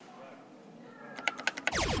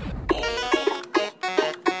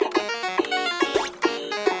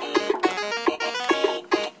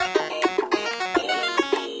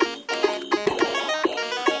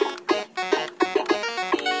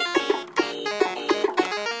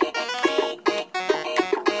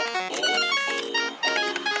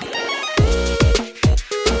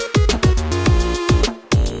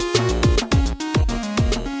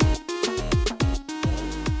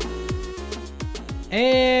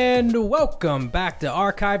And welcome back to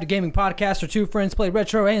Archive, the gaming podcast where two friends play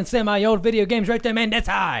retro and semi-old video games. Right there, man, that's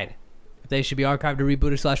hide. They should be archived or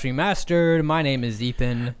rebooted / remastered. My name is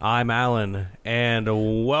Ethan. I'm Alan,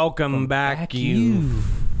 and welcome back, you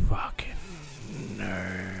fucking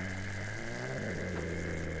nerd.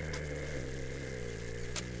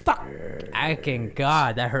 Fuck.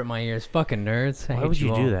 God, that hurt my ears. Fucking nerds. Why would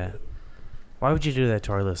you do that? Why would you do that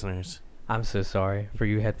to our listeners? I'm so sorry for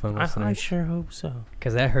you headphone listeners. I sure hope so.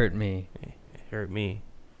 Because that hurt me. It hurt me.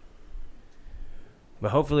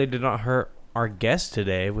 But hopefully it did not hurt our guest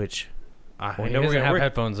today, which... Well, he doesn't have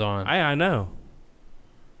headphones on. I know.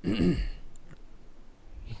 You're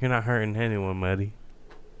not hurting anyone, buddy.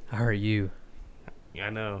 I hurt you. Yeah,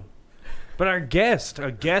 I know. But our guest,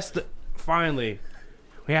 finally,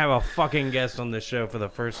 we have a fucking guest on this show for the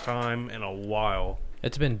first time in a while.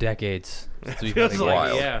 It's been decades. It feels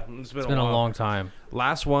like, yeah, it's been a long time.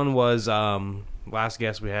 Last one was, last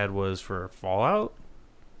guest we had was for Fallout.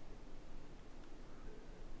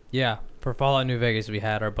 Yeah, for Fallout New Vegas, we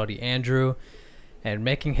had our buddy Andrew, and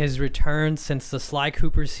making his return since the Sly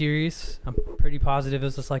Cooper series. I'm pretty positive it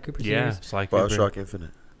was the Sly Cooper series. Yeah, Sly Cooper. BioShock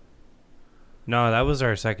Infinite. No, that was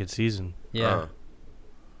our second season. Yeah.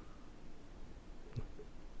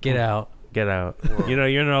 Get out. Get out. Whoa. You know,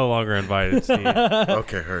 you're no longer invited, Steve.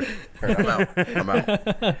 Okay, hurt. I'm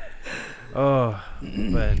out. Oh,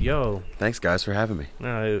 but yo. Thanks, guys, for having me.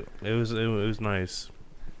 No, it was nice.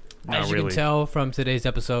 As you can tell from today's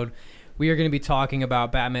episode, we are going to be talking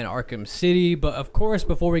about Batman Arkham City. But of course,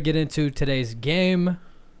 before we get into today's game,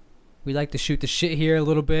 we like to shoot the shit here a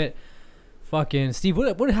little bit. Fucking Steve,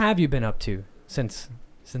 what have you been up to since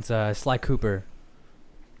Sly Cooper?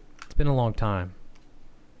 It's been a long time.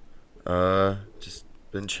 Just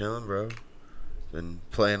been chilling, bro. Been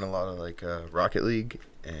playing a lot of Rocket League,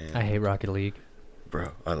 and I hate Rocket League.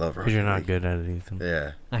 Bro, I love Rocket League. Because you're not good at it, Ethan.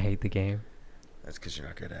 Yeah. I hate the game. That's because you're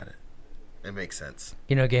not good at it. It makes sense.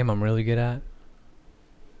 You know a game I'm really good at?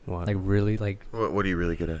 What? Like really, like... What are you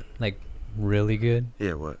really good at? Like, really good?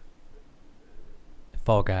 Yeah, what?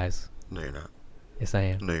 Fall Guys. No, you're not. Yes, I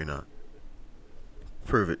am. No, you're not.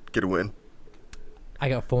 Prove it. Get a win. I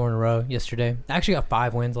got 4 in a row yesterday. I actually got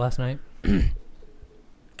 5 wins last night.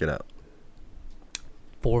 Get out.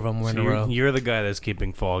 4 of them were in a row. You're the guy that's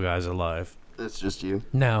keeping Fall Guys alive. It's just you.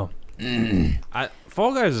 No.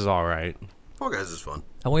 Fall Guys is all right. Fall Guys is fun.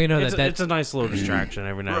 I want you to know it's a nice little distraction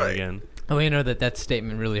every now and again. I want you to know that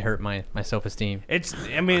statement really hurt my self-esteem. I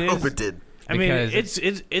hope it did. I mean, it's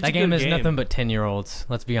that game is nothing but 10-year-olds.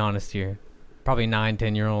 Let's be honest here. Probably 9,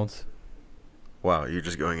 10-year-olds. Wow, you're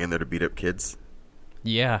just going in there to beat up kids?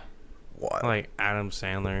 Yeah. Wild. Like Adam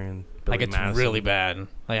Sandler and Billy Like, it's Madison. really bad.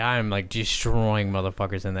 Like, I'm, like, destroying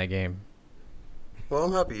motherfuckers in that game. Well,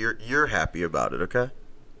 I'm happy you're happy about it, okay?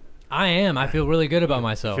 I am. I feel really good about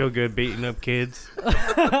myself. Feel good beating up kids?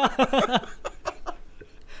 I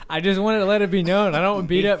just wanted to let it be known. I don't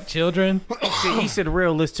beat up children. He said,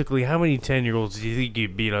 realistically, how many 10-year-olds do you think you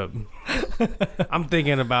beat up? I'm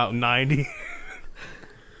thinking about 90.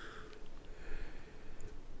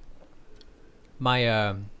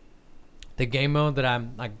 My, the game mode that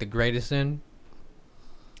I'm, like, the greatest in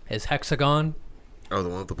is Hexagon. Oh, the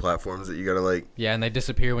one with the platforms that you gotta, like... Yeah, and they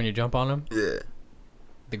disappear when you jump on them. Yeah.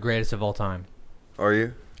 The greatest of all time. Are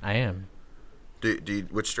you? I am.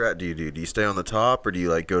 Which strat do you do? Do you stay on the top, or do you,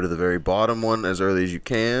 like, go to the very bottom one as early as you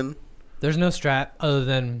can? There's no strat other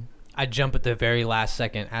than I jump at the very last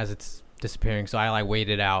second as it's disappearing, so I, like, wait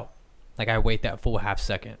it out. Like, I wait that full half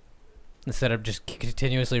second. Instead of just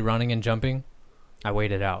continuously running and jumping, I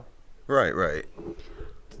wait it out. Right.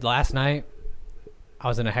 Last night, I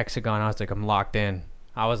was in a Hexagon. I was like, I'm locked in.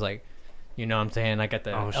 I was like, you know what I'm saying? I got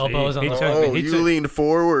the elbows on the... you leaned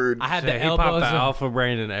forward. I had the He elbows... popped the alpha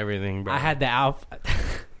brain and everything, bro. I had the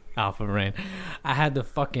alpha brain. I had the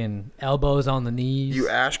fucking elbows on the knees. You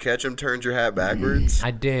Ash Ketchum turned your hat backwards?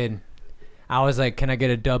 I did. I was like, can I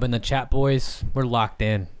get a dub in the chat, boys? We're locked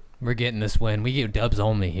in. We're getting this win. We get dubs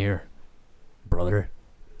only here, brother.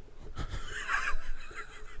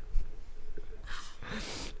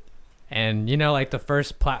 And you know, like the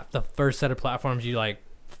first set of platforms you like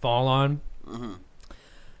fall on. Mm-hmm.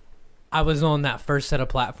 I was on that first set of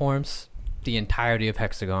platforms the entirety of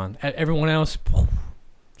Hexagon. Everyone else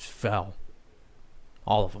just fell.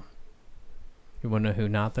 All of them. You want to know who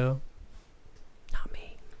not though? Not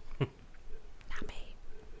me. Not me.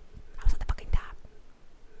 I was at the fucking top.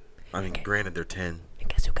 I mean, granted, they're 10. And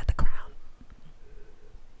guess who got the crown?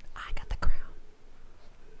 I got the crown.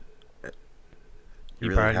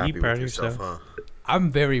 You're really happy with yourself, huh? I'm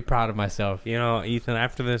very proud of myself. You know, Ethan,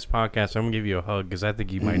 after this podcast, I'm going to give you a hug because I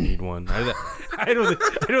think you might need one. I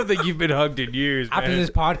don't think you've been hugged in years, man. After this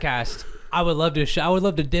podcast, I would love to. I would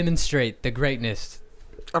love to demonstrate the greatness.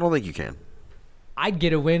 I don't think you can. I'd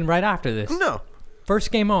get a win right after this. No.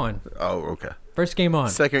 First game on. Oh, okay. First game on.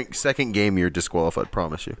 Second game, you're disqualified.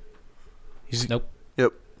 Promise you. Nope.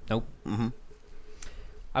 Yep. Nope. Mm-hmm.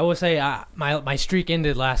 I will say my streak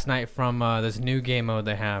ended last night from this new game mode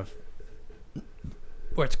they have,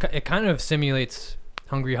 where it kind of simulates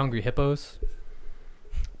Hungry Hippos,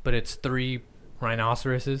 but it's 3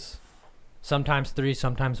 rhinoceroses, sometimes 3,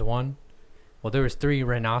 sometimes 1. Well, there was 3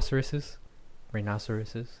 rhinoceroses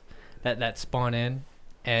that spawn in,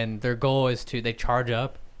 and their goal is they charge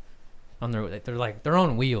up on they're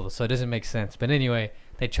on wheels, so it doesn't make sense. But anyway,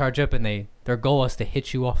 they charge up and their goal is to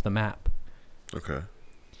hit you off the map. Okay.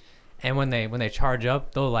 And when they charge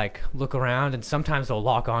up, they'll like look around, and sometimes they'll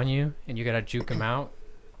lock on you, and you gotta juke them out.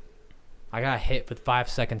 I got hit with 5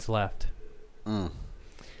 seconds left. And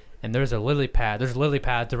there's a lily pad. There's lily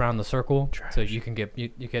pads around the circle, so you can you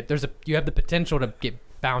have the potential to get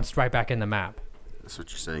bounced right back in the map. That's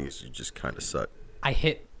what you're saying is you just kind of suck.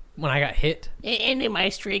 When I got hit, It ended my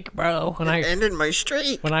streak, bro. Ended my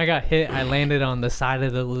streak. when I got hit, I landed on the side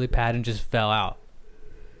of the lily pad and just fell out.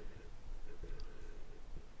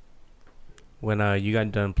 When you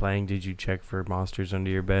got done playing, did you check for monsters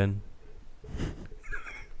under your bed?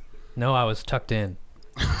 No, I was tucked in.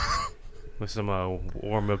 With some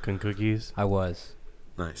warm milk and cookies? I was.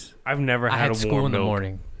 Nice. I've never I had had a school warm in the milk.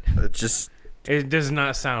 morning. It does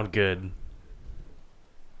not sound good.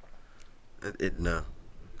 No.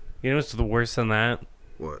 You know what's the worse than that?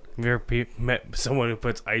 What? Have you ever met someone who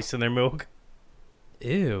puts ice in their milk?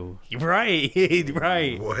 Ew. Right,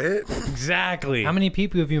 right. What? Exactly. How many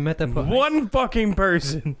people have you met that put One fucking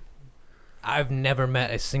person. I've never met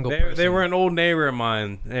a single person. They were an old neighbor of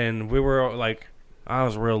mine, and we were like, I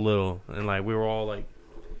was real little, and like we were all like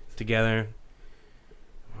together.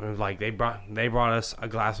 Like they brought us a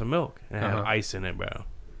glass of milk and it had ice in it, bro.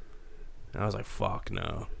 And I was like, fuck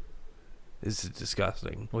no, this is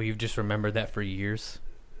disgusting. Well, you've just remembered that for years.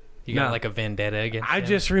 You No. got like a vendetta against I him?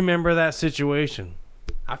 just remember that situation.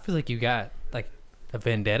 I feel like you got like a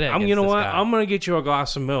vendetta. You against know this what? guy. I'm gonna get you a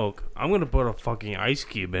glass of milk. I'm gonna put a fucking ice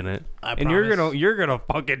cube in it, I and promise. you're gonna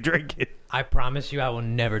fucking drink it. I promise you, I will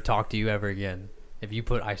never talk to you ever again if you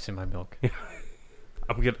put ice in my milk.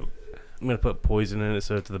 I'm gonna put poison in it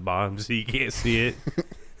so it's at the bottom so you can't see it.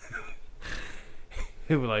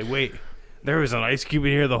 He'll be like, wait, there was an ice cube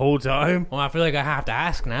in here the whole time? Well, I feel like I have to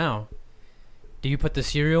ask now. Do you put the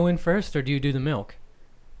cereal in first, or do you do the milk?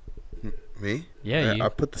 Me? Yeah, you. I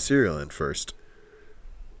put the cereal in first.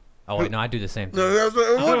 Oh wait, no, I do the same thing. No, that's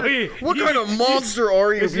what kind of monster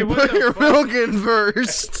are you if you What put the your fuck? milk in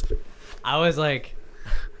first? I was like,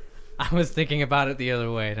 I was thinking about it the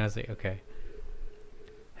other way, and I was like, okay.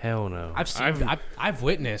 Hell no. I've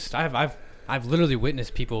witnessed. I've literally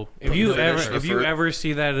witnessed people. If you Finish the ever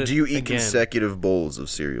see that, Do you eat again, consecutive bowls of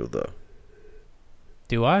cereal though?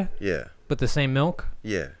 Do I? Yeah. With the same milk?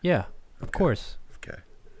 Yeah. Yeah, of course. Okay.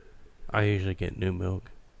 I usually get new milk.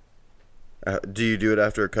 Do you do it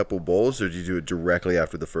after a couple bowls, or do you do it directly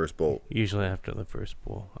after the first bowl? Usually after the first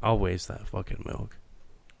bowl. I'll waste that fucking milk.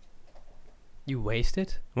 You waste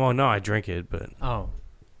it? Well, no, I drink it, but Oh.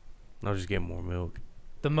 I'll just get more milk.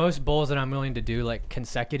 The most bowls that I'm willing to do like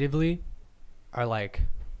consecutively are like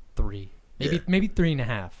 3. Maybe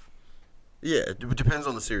 3.5. Yeah, it depends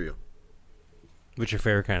on the cereal. What's your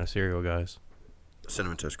favorite kind of cereal, guys?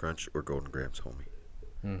 Cinnamon Toast Crunch or Golden Grahams,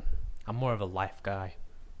 homie. I'm more of a life guy.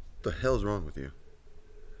 The hell's wrong with you?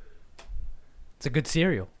 It's a good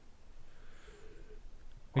cereal.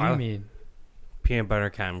 What do you mean? Peanut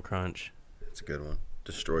butter Captain Crunch. It's a good one.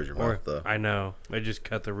 Destroys your Or mouth though. I know. I just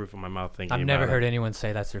cut the roof of my mouth thinking I've never about heard it. anyone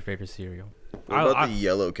say that's their favorite cereal. What about the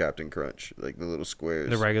yellow Captain Crunch? Like the little squares.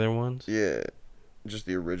 The regular ones? Yeah. Just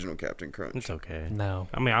the original Captain Crunch. It's okay. No.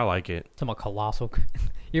 I mean, I like it. Talking about Colossal.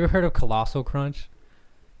 You ever heard of Colossal Crunch?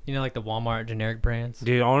 You know, like the Walmart generic brands?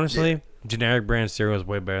 Dude, honestly, generic brand cereal is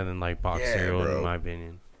way better than like box Yeah, cereal bro. in my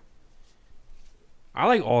opinion. I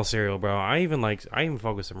like all cereal, bro. I even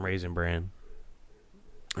fuck with some Raisin Bran.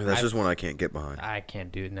 That's just one I can't get behind. I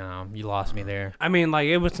can't do it now. You lost me there. I mean, like,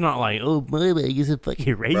 it was not like, oh, boy, I use a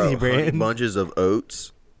fucking Bro, Raisin Honey Bran. Bunches of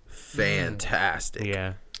Oats. Fantastic.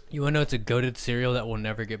 Yeah. You wanna know it's a goated cereal that we'll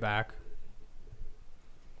never get back?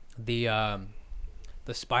 The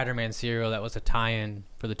Spider-Man cereal that was a tie-in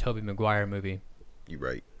for the Tobey Maguire movie. You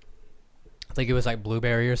right. I think it was like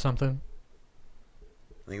blueberry or something.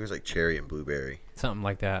 I think it was like cherry and blueberry. Something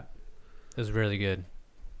like that. It was really good.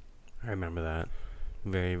 I remember that.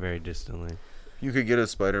 Very, very distantly. You could get a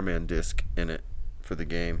Spider-Man disc in it for the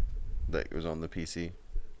game that was on the PC.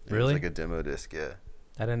 Really? It's like a demo disc, yeah.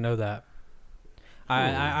 I didn't know that.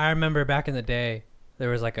 I remember back in the day, there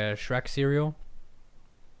was like a Shrek cereal.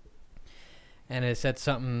 And it said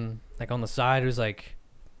something like on the side, it was like,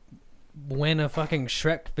 win a fucking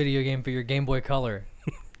Shrek video game for your Game Boy Color.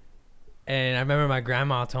 And I remember my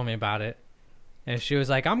grandma told me about it. And she was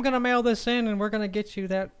like, I'm going to mail this in and we're going to get you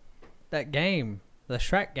that game, the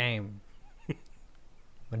Shrek game.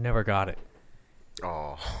 But never got it.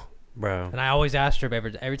 Oh, Bro. And I always asked her,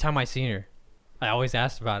 every time I seen her, I always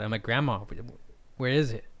asked about it. I'm like, Grandma, where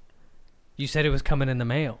is it? You said it was coming in the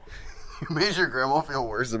mail. you made your grandma feel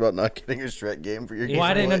worse about not getting a Shrek game for your Game Well,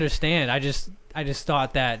 I Boy? didn't understand. I just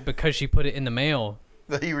thought that because she put it in the mail,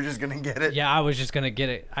 That you were just gonna get it. yeah, I was just gonna get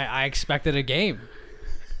it. I expected a game.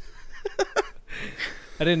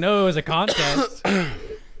 I didn't know it was a contest.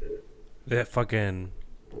 That fucking...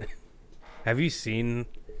 Have you seen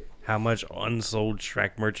how much unsold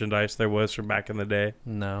Shrek merchandise there was from back in the day?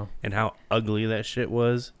 No. And how ugly that shit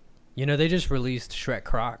was? You know, they just released Shrek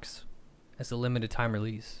Crocs as a limited time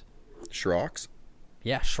release. Shrocks?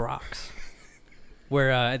 Yeah, Shrocs.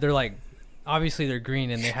 Where they're like, obviously they're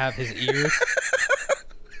green and they have his ears.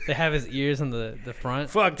 They have his ears on the front.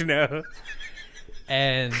 Fuck no.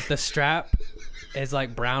 And the strap is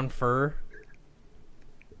like brown fur.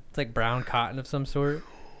 It's like brown cotton of some sort.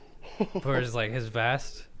 For his, like, his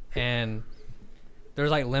vest. And they're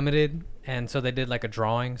like limited. And so they did like a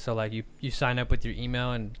drawing. So like you sign up with your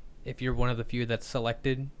email, and if you're one of the few that's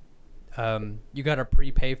selected, you got to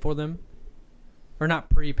prepay for them. Or not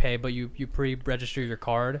prepay, but you pre-register your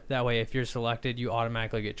card. That way, if you're selected, you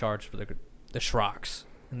automatically get charged for the Shrocs.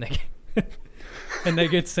 And they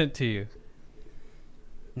get sent to you.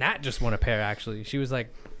 Nat just won a pair, actually. She was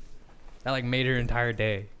like, that like made her entire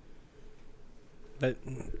day. That,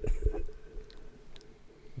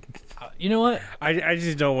 you know what? I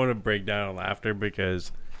just don't want to break down in laughter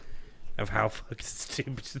because of how fucking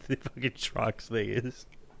stupid the fucking Shrocs thing is.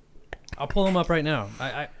 I'll pull them up right now.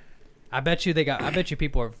 I bet you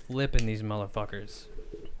people are flipping these motherfuckers.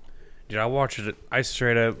 Dude, I watched it. I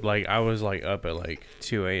straight up, like, I was like up at like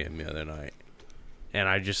 2 a.m. the other night. And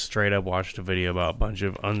I just straight up watched a video about a bunch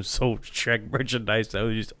of unsold Shrek merchandise that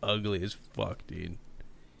was just ugly as fuck, dude.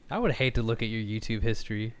 I would hate to look at your YouTube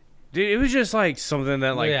history. Dude, it was just like something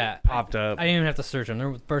that like popped up. I didn't even have to search them. They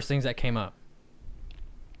were the first things that came up.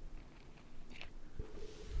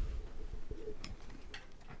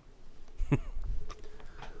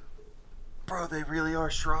 Bro, they really are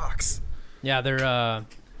Shrocks. Yeah, they're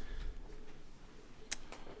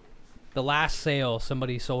the last sale,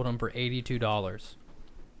 somebody sold them for $82.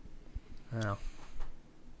 Wow.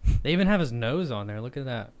 They even have his nose on there. Look at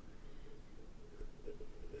that.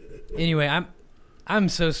 Anyway, I'm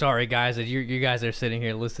so sorry, guys, that you guys are sitting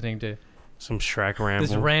here listening to Some Shrek ramble.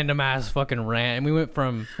 this random ass fucking rant. And we went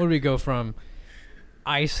from, what did we go from?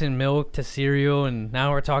 Ice and milk to cereal, and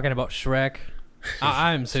now we're talking about Shrek.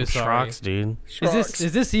 I'm so Some sorry. Shrocs, dude.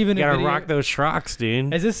 Is this even You a gotta video? rock those Shrocs,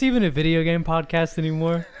 dude. Is this even a video game podcast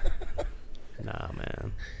anymore? Nah,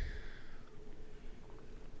 man.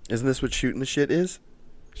 Isn't this what shooting the shit is?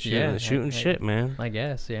 Shooting shit, man. I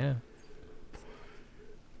guess, yeah.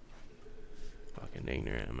 Fucking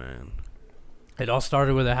ignorant, man. It all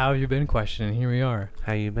started with a "How have you been?" question, and here we are.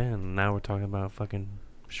 How you been? Now we're talking about fucking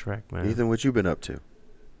Shrek, man. Ethan, what you been up to?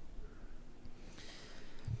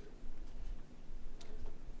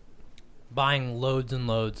 Buying loads and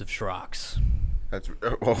loads of Shrocs. That's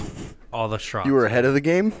oh, All the Shrocs. you were ahead of the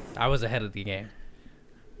game. I was ahead of the game.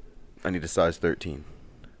 I need a size 13.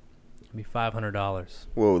 It'd be $500.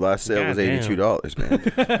 Whoa, last sale was Goddamn. $82,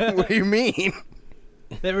 man. What do you mean?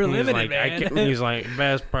 They were He was limited, like, man. he's like,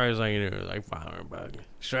 best price I can do is like $500.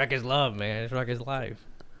 Shrek is love, man. Shrek is life.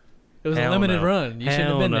 It was Hell a limited no. run. You shouldn't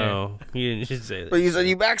have been no. You didn't just say that. But you said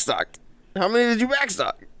you backstocked. How many did you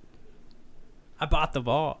backstock? there. I bought the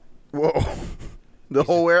ball. Whoa. The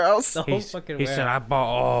whole warehouse? The whole fucking He said, warehouse. I bought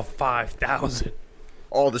all 5,000.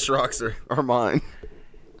 All the Shrocks are mine.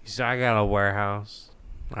 He said, I got a warehouse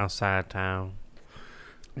outside town.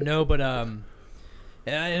 No, but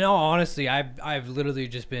in all honesty, I've literally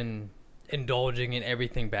just been indulging in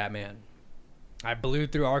everything Batman. I blew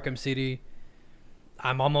through Arkham City.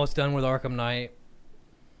 I'm almost done with Arkham Knight.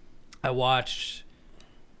 I watched.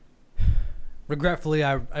 Regretfully,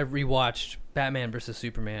 I rewatched Batman vs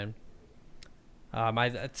Superman.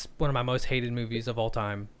 That's one of my most hated movies of all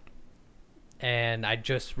time. And I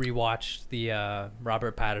just rewatched the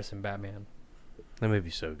Robert Pattinson Batman. That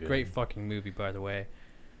movie's so good. Great fucking movie, by the way.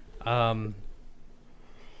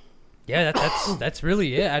 Yeah, that's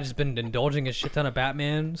really it. I just been indulging a shit ton of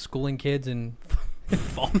Batman, schooling kids, and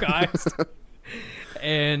Fall Guys.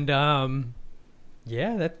 And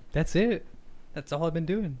Yeah, that's it. That's all I've been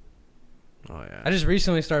doing. Oh yeah. I just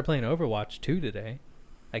recently started playing Overwatch 2 today.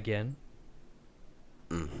 Again.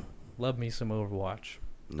 Mm. Love me some Overwatch.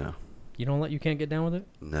 No. You can't get down with it?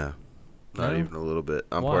 No. Not No? even a little bit.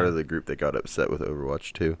 I'm Why? part of the group that got upset with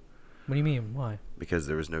Overwatch 2 What do you mean? Why? because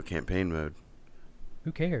there was no campaign mode.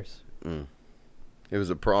 Who cares? Mm. It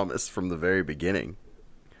was a promise from the very beginning.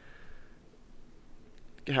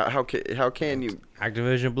 How can you?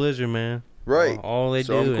 Activision Blizzard, man. Right. All they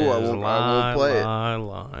So do I'm cool. is I won't play it.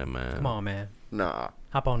 lie, man. Come on, man. Nah.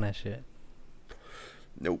 Hop on that shit.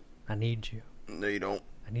 Nope. I need you. No, you don't.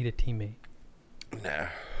 I need a teammate. Nah.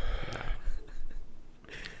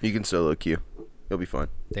 You can solo queue. You'll be fine.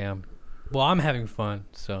 Damn. Well, I'm having fun,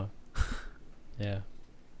 so. Yeah.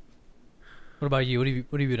 What about you? What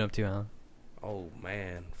have you been up to, Alan? Oh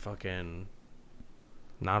man, fucking.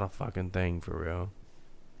 Not a fucking thing for real.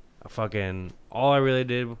 All I really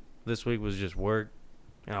did this week was just work,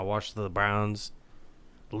 and I watched the Browns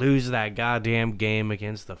lose that goddamn game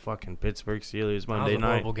against the fucking Pittsburgh Steelers Monday That was a night.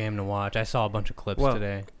 horrible game to watch. I saw a bunch of clips Well,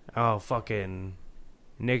 today. Oh, fucking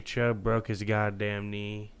Nick Chubb broke his goddamn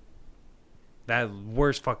knee. That's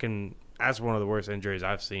one of the worst injuries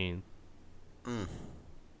I've seen. Mm.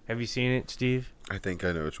 Have you seen it, Steve? I think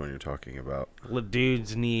I know which one you're talking about.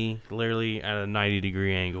 Dude's knee literally at a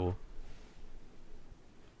 90-degree angle.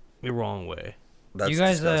 The wrong way. That's You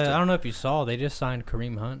guys, disgusting. I don't know if you saw, they just signed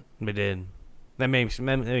Kareem Hunt. They did. That makes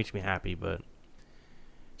me happy, but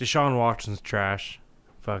Deshaun Watson's trash.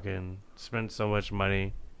 Fucking spent so much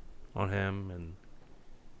money on him, and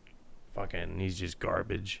fucking he's just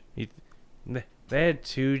garbage. They had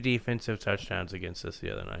 2 defensive touchdowns against us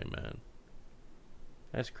the other night, man.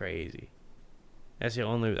 That's crazy. That's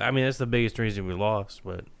the biggest reason we lost,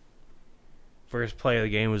 but first play of the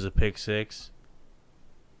game was a pick 6.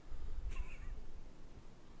 You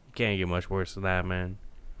can't get much worse than that, man.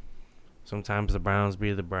 Sometimes the Browns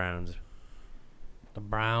be the Browns. The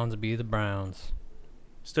Browns be the Browns.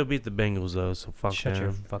 Still beat the Bengals, though, so fuck Shut them.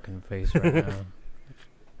 your fucking face right now.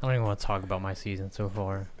 I don't even want to talk about my season so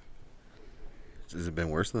far. Has it been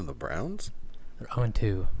worse than the Browns? They're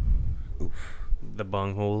 0-2. Oof. The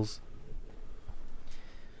bungholes.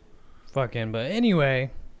 Fucking, but anyway,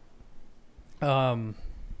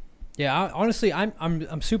 yeah. Honestly,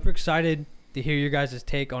 I'm super excited to hear your guys'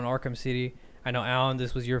 take on Arkham City. I know, Alan,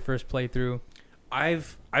 this was your first playthrough.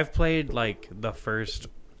 I've played like the first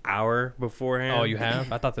hour beforehand. Oh, you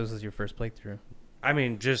have? I thought this was your first playthrough. I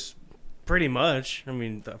mean, just pretty much. I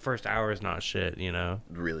mean, the first hour is not shit, you know.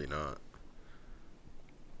 Really not.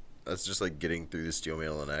 That's just like getting through the steel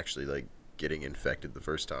mail and actually like getting infected the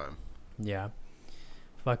first time. Yeah.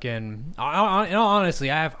 Fucking.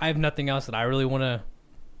 Honestly, I have nothing else that I really want to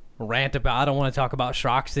rant about. I don't want to talk about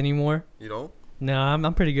Shrox anymore. You don't? No,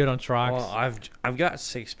 I'm pretty good on Shrox. Well, I've got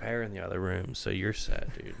 6 pair in the other room, so you're set,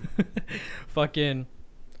 dude. Fucking.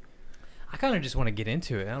 I kind of just want to get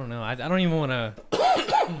into it. I don't know. I don't even want to.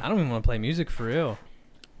 I don't even want to play music for real.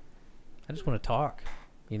 I just want to talk.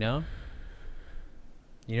 You know.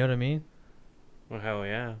 You know what I mean? Well, hell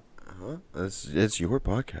yeah. Uh-huh. It's your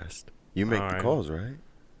podcast. You make All the right. calls, right?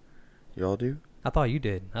 You all do? I thought you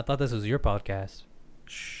did. I thought this was your podcast.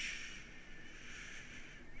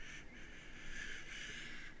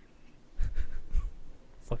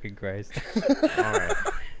 Fucking Christ. All right.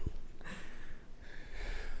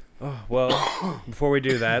 Oh, well, before we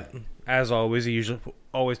do that, as always, we usually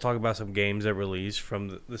always talk about some games that released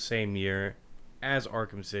from the same year as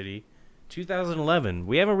Arkham City, 2011.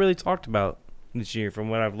 We haven't really talked about this year from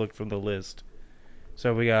what I've looked from the list.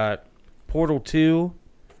 So we got Portal 2,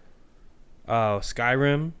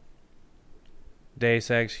 Skyrim,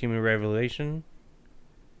 Deus Ex Human Revelation,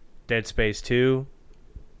 Dead Space 2,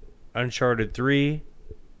 Uncharted 3,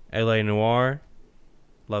 LA Noire.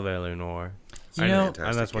 Love LA Noire. You know,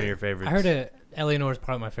 And that's one of your favorites. I heard LA Noire is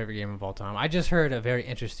probably my favorite game of all time. I just heard a very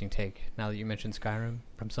interesting take now that you mentioned Skyrim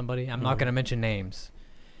from somebody. I'm not going to mention names.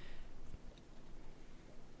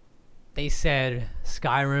 They said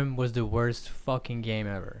Skyrim was the worst fucking game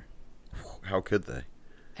ever. How could they?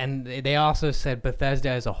 And they also said Bethesda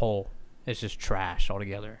as a whole is just trash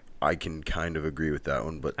altogether. I can kind of agree with that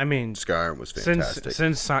one, but I mean, Skyrim was fantastic.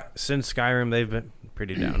 Since Skyrim, they've been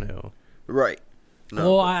pretty downhill. Right.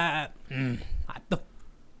 No. Well,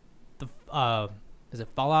 is it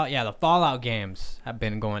Fallout? Yeah, the Fallout games have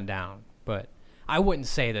been going down, but I wouldn't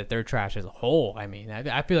say that they're trash as a whole. I mean,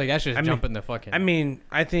 I feel like that's just jumping the fucking. I mean,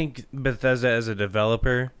 I think Bethesda as a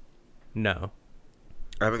developer, no.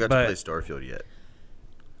 I haven't got to play Starfield yet.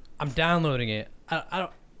 I'm downloading it. I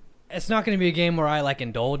don't. It's not going to be a game where I like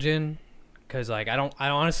indulge in, because like I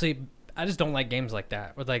honestly I just don't like games like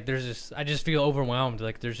that. Where like I just feel overwhelmed.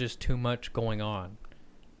 Like there's just too much going on.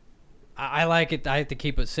 I like it. I have to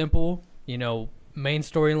keep it simple. You know, main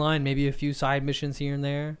storyline, maybe a few side missions here and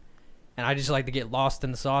there, and I just like to get lost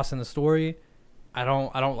in the sauce in the story. I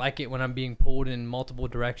don't like it when I'm being pulled in multiple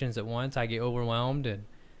directions at once. I get overwhelmed and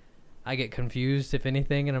I get confused, if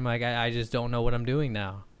anything, and I'm like, I just don't know what I'm doing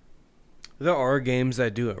now. There are games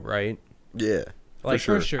that do it right. Yeah, Like,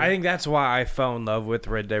 for sure. I think that's why I fell in love with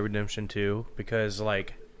Red Dead Redemption 2, because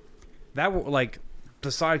like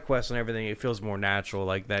the side quests and everything, it feels more natural.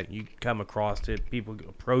 Like that, you come across it, people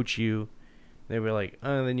approach you, they were like,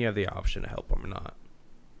 then you have the option to help them or not.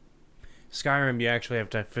 Skyrim, you actually have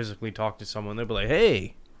to physically talk to someone. They'll be like,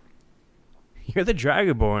 "Hey, you're the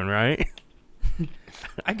Dragonborn, right?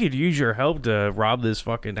 I could use your help to rob this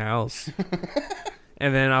fucking house,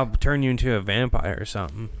 and then I'll turn you into a vampire or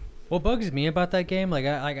something." What bugs me about that game,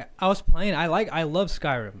 I was playing, I love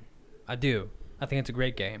Skyrim. I do. I think it's a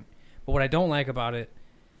great game. But what I don't like about it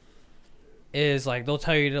is like they'll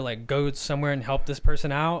tell you to like go somewhere and help this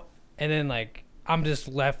person out, and then like I'm just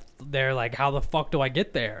left there like, how the fuck do I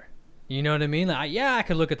get there? You know what I mean? Like, yeah, I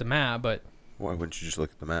could look at the map, but Why wouldn't you just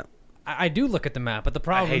look at the map? I do look at the map. But the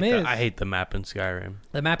problem is I hate the map in Skyrim.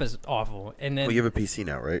 the map is awful. And then Well, you have a PC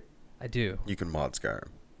now, right? I do. You can mod Skyrim.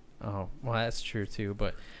 Oh, well, that's true too.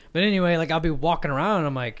 But anyway, like I'll be walking around and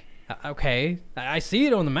I'm like, okay, I see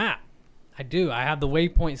it on the map. I do. I have the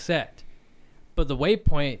waypoint set, but the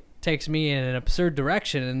waypoint takes me in an absurd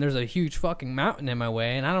direction, and there's a huge fucking mountain in my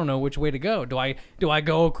way, and I don't know which way to go. Do I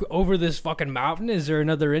go over this fucking mountain? Is there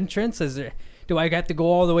another entrance? Do I have to go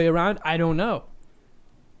all the way around? I don't know.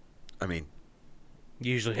 I mean,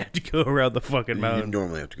 You usually have to go around the fucking you mountain.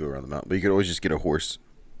 normally have to go around the mountain, but you could always just get a horse.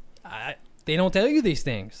 They don't tell you these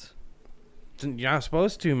things. You're not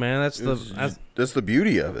supposed to, man. That's the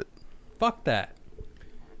beauty of it. Fuck that.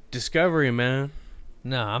 Discovery, man.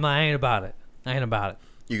 No, I ain't about it. I ain't about it.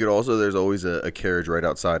 You could also, there's always a carriage right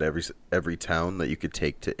outside every town that you could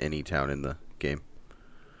take to any town in the game.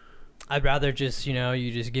 I'd rather just,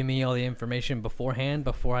 you just give me all the information beforehand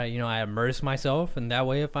before I immerse myself, and that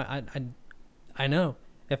way if I know.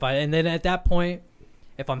 And then at that point,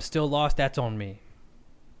 if I'm still lost, that's on me.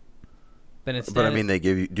 But I mean, they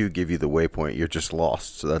give you the waypoint. You're just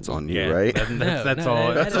lost, so that's on you, right? That's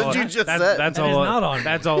all. That's what you just said. That's That all. is not on me.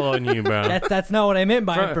 That's all on you, bro. That's not what I meant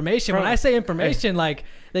by information. When I say information, like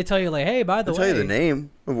they tell you, like, hey, by the They way, tell you the name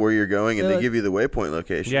of where you're going, and They're they like- give you the waypoint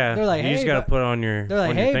location. Yeah, They're like, you just hey, gotta but- put on your. they're like,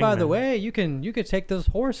 on your hey, thing, by the man. way, you could take this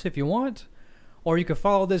horse if you want, or you could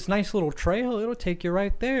follow this nice little trail. It'll take you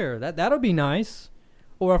right there. That'll be nice.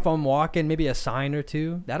 Or if I'm walking, maybe a sign or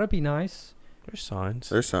two. That'll be nice. There's signs.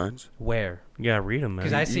 There's signs. Where? You gotta read them, man.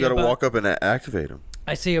 'Cause I see You got to a bu- walk up and activate them.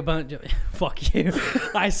 I see a bunch of fuck you.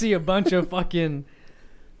 I see a bunch of fucking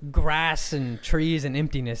grass and trees and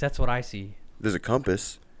emptiness. That's what I see. There's a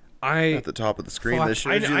compass I at the top of the screen Fuck. that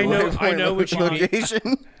shows you I the know waypoint what you mean. location.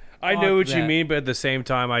 know Fuck what you that. mean, but at the same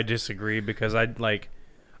time, I disagree because I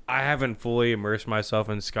haven't fully immersed myself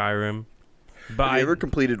in Skyrim. But Have you ever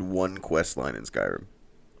completed one quest line in Skyrim?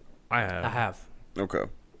 I have. I have. Okay.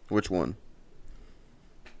 Which one?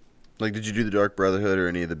 Like, did you do the Dark Brotherhood or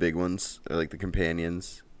any of the big ones? Or, like, the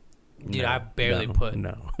Companions? Dude, I barely put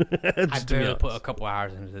no. I barely put a couple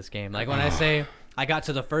hours into this game. Like when I say I got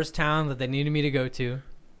to the first town that they needed me to go to,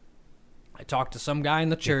 I talked to some guy in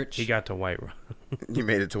the church. He got to Whiterun. You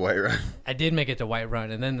made it to Whiterun. I did make it to Whiterun,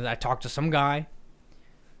 and then I talked to some guy.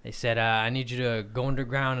 They said, I need you to go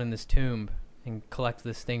underground in this tomb and collect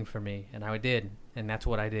this thing for me. And I did, and that's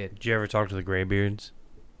what I did. Did you ever talk to the Greybeards?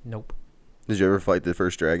 Nope. Did you ever fight the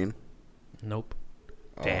first dragon? Nope.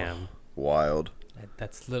 Damn. Wild.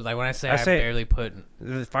 That's like when I say I I say- barely put.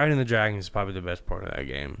 Fighting the dragons is probably the best part of that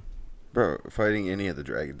game. Bro, fighting any of the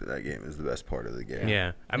dragons in that game is the best part of the game.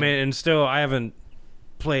 Yeah. I mean, and still, I haven't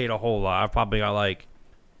played a whole lot. I've probably got like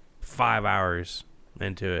 5 hours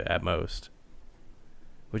into it at most,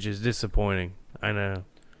 which is disappointing. I know.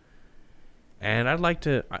 And I'd like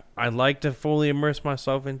to fully immerse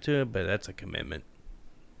myself into it, but that's a commitment.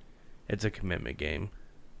 It's a commitment game.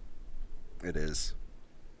 It is.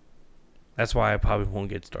 That's why I probably won't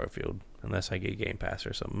get Starfield unless I get Game Pass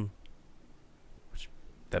or something. Which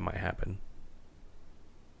that might happen.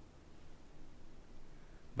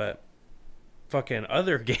 But fucking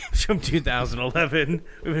other games from 2011.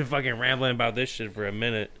 We've been fucking rambling about this shit for a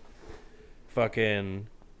minute. Fucking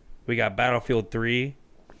we got Battlefield 3,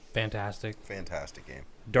 Fantastic. Fantastic game.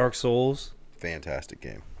 Dark Souls, Fantastic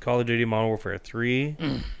game. Call of Duty Modern Warfare 3,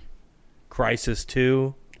 Crysis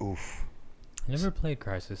 2. Oof. I never played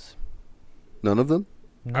Crysis. None of them?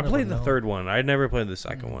 I played the third one. I never played the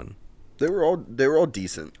second one. They were all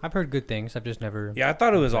decent. I've heard good things. I've just never. Yeah, I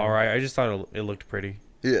thought it was all right. I just thought it looked pretty.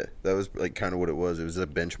 Yeah, that was like kind of what it was. It was a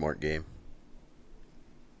benchmark game.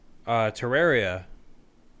 Terraria,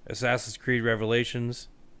 Assassin's Creed Revelations,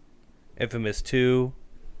 Infamous 2,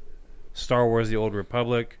 Star Wars: The Old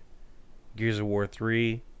Republic, Gears of War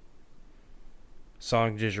 3,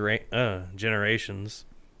 Sonic Generations,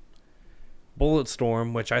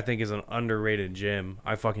 Bulletstorm, which I think is an underrated gem.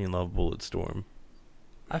 I fucking love Bulletstorm.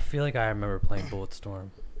 I feel like I remember playing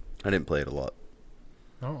Bulletstorm. I didn't play it a lot.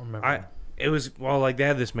 I don't remember. It was, well, like, they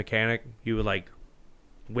had this mechanic. You would, like,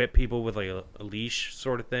 whip people with, like, a leash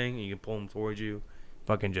sort of thing, and you could pull them towards you.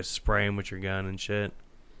 Fucking just spray them with your gun and shit.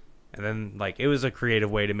 And then, like, it was a creative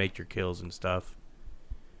way to make your kills and stuff.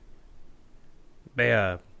 They,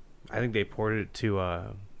 I think they ported it to,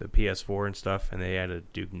 the PS4 and stuff, and they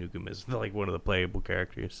added Duke Nukem as, like, one of the playable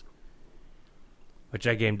characters. Which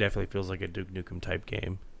that game definitely feels like a Duke Nukem type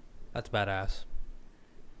game. That's badass.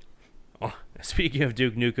 Oh, speaking of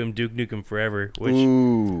Duke Nukem Forever,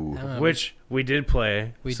 which we did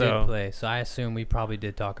play. We did play, so I assume we probably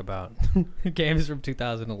did talk about games from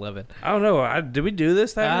 2011. I don't know. Did we do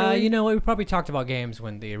this? You know what? We probably talked about games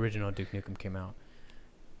when the original Duke Nukem came out.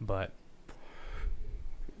 But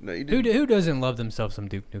no, you didn't. Who doesn't love themselves some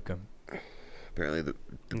Duke Nukem? Apparently, the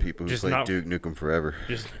people who Just played not- Duke Nukem Forever.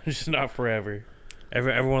 Just not forever.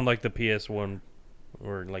 Everyone liked the PS1,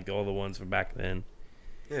 or like all the ones from back then.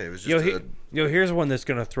 Yeah, it was just here's one that's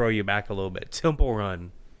gonna throw you back a little bit. Temple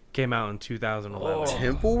Run came out in 2011.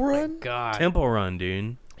 Temple Run. God, Temple Run,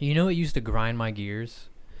 dude. You know what used to grind my gears?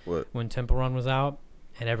 What? When Temple Run was out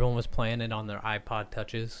and everyone was playing it on their iPod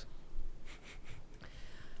Touches.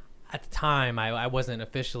 At the time, I wasn't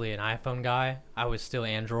officially an iPhone guy. I was still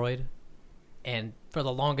Android. And for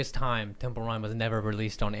the longest time, Temple Run was never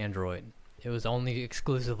released on Android. It was only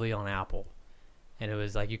exclusively on Apple. And it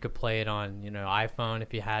was like you could play it on, iPhone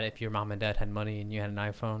if your mom and dad had money and you had an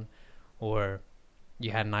iPhone, or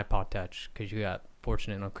you had an iPod Touch because you got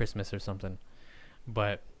fortunate on Christmas or something.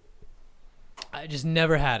 But I just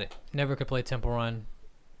never had it. Never could play Temple Run.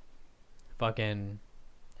 And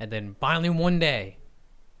then finally one day,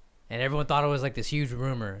 and everyone thought it was like this huge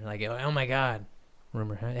rumor, like, oh my God,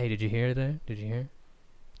 rumor. Hey, did you hear that? Did you hear?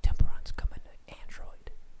 Temple Run's coming to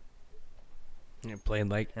Android. You're playing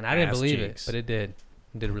like, and I didn't ass believe cheeks. it, but it did.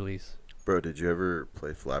 It did release. Bro, did you ever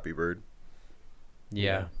play Flappy Bird?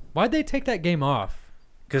 Yeah. Why'd they take that game off?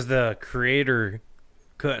 Because the creator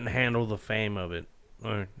couldn't handle the fame of it.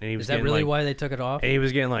 Is that really why they took it off? And he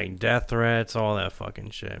was getting like death threats, all that fucking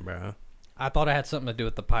shit, bro. I thought it had something to do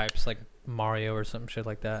with the pipes, like Mario or some shit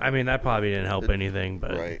like that. I mean, that probably didn't help anything,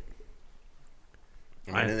 but Right.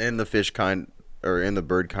 And the fish and the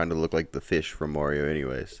bird kind of looked like the fish from Mario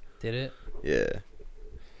anyways. Did it? Yeah.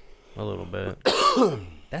 a little bit.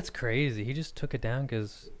 That's crazy. He just took it down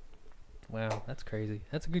because, wow, that's crazy.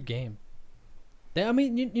 That's a good game. I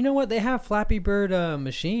mean, you know what? They have Flappy Bird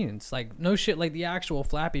machines. Like, no shit, like the actual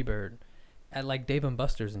Flappy Bird at, like, Dave &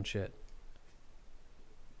 Buster's and shit.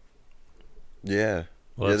 Yeah.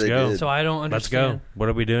 Well, yeah, let's they go. did. So I don't understand. Let's go. What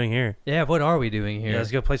are we doing here? Yeah, what are we doing here? Yeah,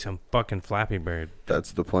 let's go play some fucking Flappy Bird.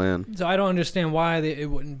 That's the plan. So I don't understand why it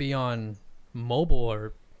wouldn't be on mobile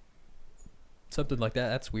or something like that.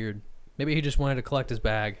 That's weird. Maybe he just wanted to collect his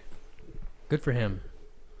bag. Good for him.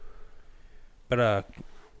 But a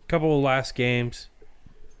couple of last games.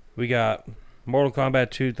 We got Mortal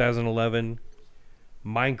Kombat 2011.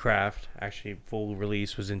 Minecraft, actually full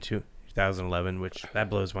release was in 2011, which that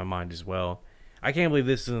blows my mind as well. I can't believe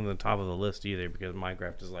this isn't on the top of the list either, because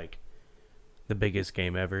Minecraft is like the biggest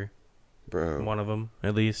game ever. Bro. One of them,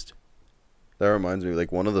 at least. That reminds me,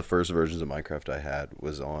 like, one of the first versions of Minecraft I had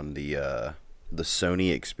was on the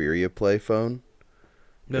Sony Xperia Play phone.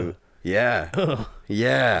 No. Yeah.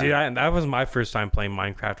 Yeah. Dude, that was my first time playing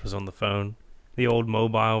Minecraft, was on the phone. The old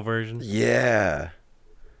mobile version. Yeah.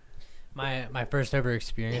 My first ever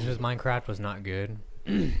experience with Minecraft was not good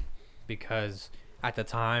because at the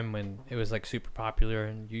time when it was like super popular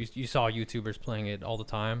and you saw YouTubers playing it all the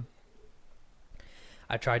time,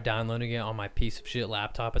 I tried downloading it on my piece of shit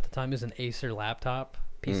laptop at the time. It was an Acer laptop,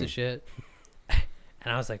 piece of shit.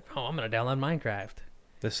 And I was like, oh, I'm going to download Minecraft.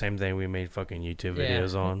 The same thing we made fucking YouTube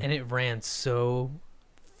videos on. And it ran so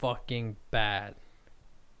fucking bad.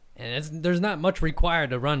 And there's not much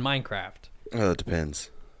required to run Minecraft. Oh, it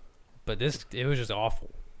depends. But it was just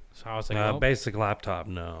awful. So I was like, well, basic laptop,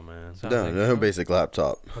 no, man. So I was like, No basic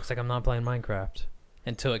laptop. looks like I'm not playing Minecraft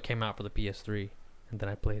until it came out for the PS3, and then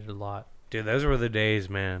I played it a lot. Dude, those were the days,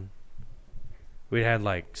 man. We had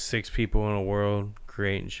like 6 people in a world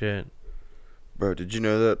creating shit. Bro, did you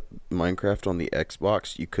know that Minecraft on the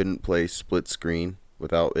Xbox, you couldn't play split screen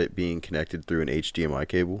without it being connected through an HDMI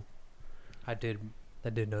cable. I did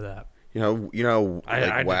know that. You know how I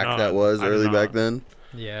did whack not. that was I did early not. back then.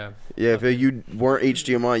 Yeah. Yeah, if you weren't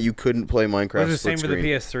HDMI, you couldn't play Minecraft. Was it the same split for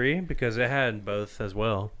the screen. PS3 because it had both as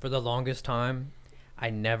well. For the longest time, I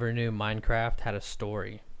never knew Minecraft had a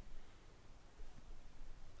story.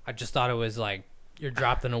 I just thought it was like you're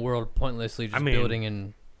dropped in a world pointlessly just building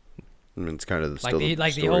and I mean, it's kind of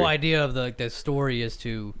like the whole idea of the story is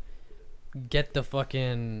to get the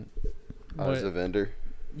fucking as a vendor.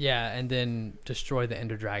 yeah, and then destroy the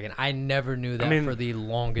Ender Dragon. I never knew that for the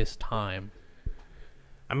longest time.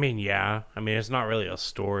 I mean, yeah. I mean, it's not really a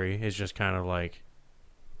story. It's just kind of like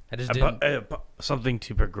I just didn't. something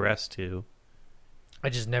to progress to. I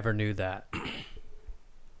just never knew that.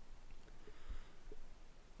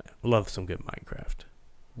 Love some good Minecraft.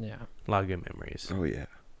 Yeah. A lot of good memories. Oh yeah.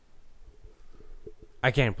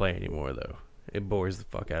 I can't play anymore though. It bores the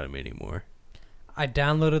fuck out of me anymore. I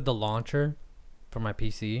downloaded the launcher for my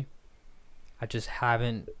PC. I just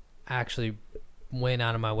haven't actually went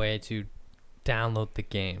out of my way to download the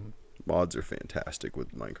game. Mods are fantastic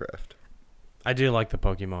with Minecraft. I do like the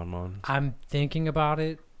Pokemon mod. I'm thinking about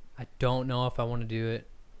it. I don't know if I want to do it.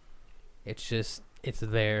 It's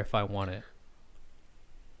there if I want it.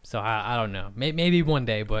 So I don't know. Maybe one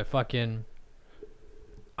day, but fucking...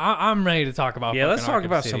 I'm ready to talk about. Yeah, let's talk Arkham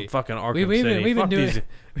about City. some fucking Arkham City.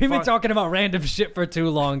 We've been talking about random shit for too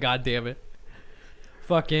long. God damn it.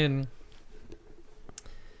 Fucking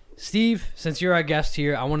Steve, since you're our guest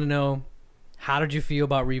here, I want to know, how did you feel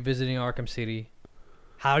about revisiting Arkham City?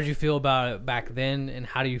 How did you feel about it back then, and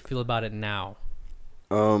how do you feel about it now?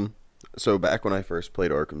 So back when I first played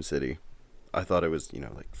Arkham City, I thought it was,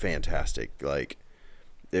 like fantastic. Like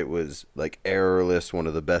it was like errorless, one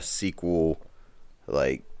of the best sequel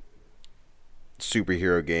like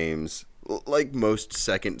superhero games. Like most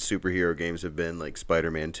second superhero games have been, like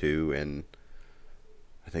Spider-Man 2, and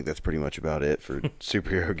I think that's pretty much about it for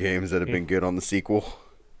superhero games that have been good on the sequel.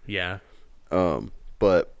 Yeah.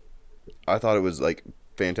 But I thought it was like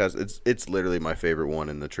fantastic. It's literally my favorite one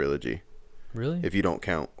in the trilogy. Really? If you don't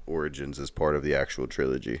count Origins as part of the actual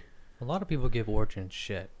trilogy. A lot of people give Origins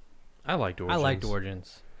shit. I liked Origins. I liked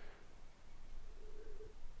Origins.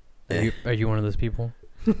 Are you one of those people?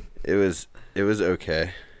 It was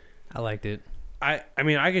okay. I liked it. I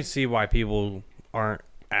mean, I can see why people aren't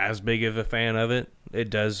as big of a fan of it.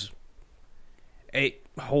 It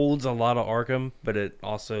holds a lot of Arkham, but it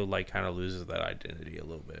also like kind of loses that identity a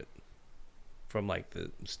little bit from like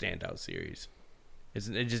the standout series. It's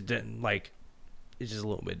just a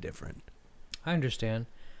little bit different. I understand.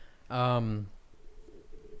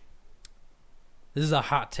 This is a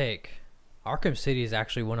hot take. Arkham City is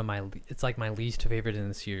actually one of my... It's like my least favorite in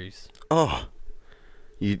the series. Oh,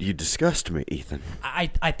 you disgust me, Ethan. I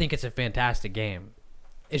think it's a fantastic game.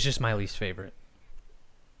 It's just my least favorite.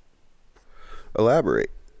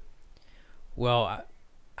 Elaborate. Well,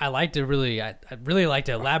 I like to really... I'd really like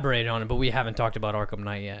to elaborate on it, but we haven't talked about Arkham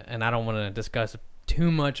Knight yet, and I don't want to discuss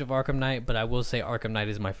too much of Arkham Knight, but I will say Arkham Knight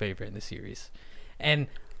is my favorite in the series. And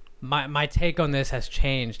my take on this has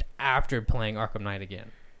changed after playing Arkham Knight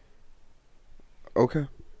again. Okay.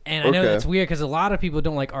 And I know that's weird because a lot of people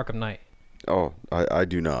don't like Arkham Knight. Oh, I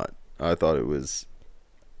do not. I thought it was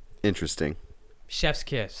interesting. Chef's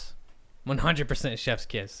kiss. 100% chef's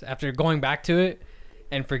kiss. After going back to it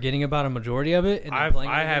and forgetting about a majority of it. And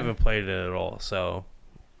I haven't played it at all, so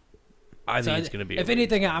I think it's going to be... If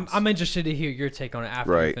anything, I'm interested to hear your take on it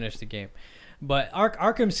after you finish the game. But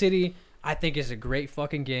Arkham City, I think, is a great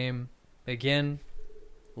fucking game. Again,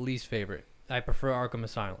 least favorite. I prefer Arkham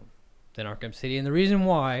Asylum than Arkham City. And the reason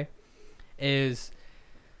why is,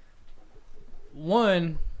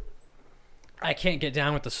 one, I can't get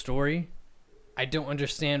down with the story. I don't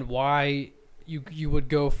understand why you would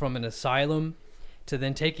go from an asylum to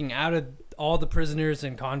then taking out of all the prisoners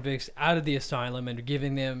and convicts out of the asylum and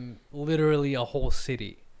giving them literally a whole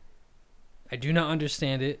city. I do not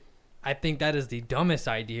understand it. I think that is the dumbest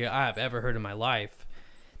idea I have ever heard in my life.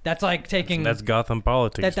 That's like taking... That's Gotham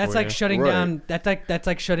politics. That's like shutting down... That's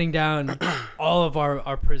like shutting down all of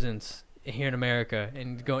our prisons here in America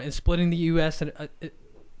and going and splitting the U.S. and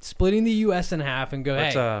splitting the U.S. in half and go,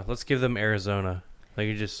 let's give them Arizona. They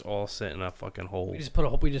could just all sit in a fucking hole. We just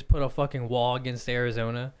put a fucking wall against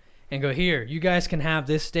Arizona and go, here, you guys can have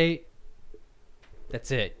this state. That's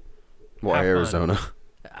it. Why Arizona?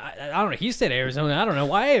 I don't know. He said Arizona. I don't know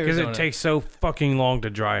why Arizona. Because it takes so fucking long to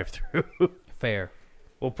drive through. Fair.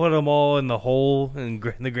 We'll put them all in the hole in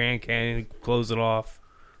the Grand Canyon, close it off.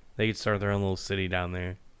 They could start their own little city down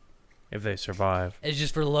there if they survive. It's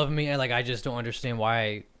just for the love of me. I just don't understand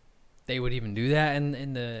why they would even do that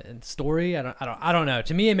in the story. I don't know.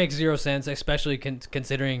 To me, it makes zero sense, especially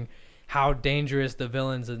considering how dangerous the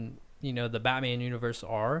villains in the Batman universe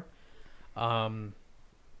are.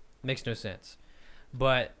 Makes no sense.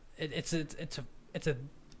 But it's a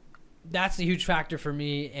that's a huge factor for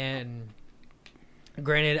me. And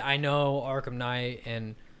granted, I know Arkham Knight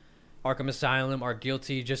and Arkham Asylum are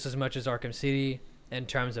guilty just as much as Arkham City in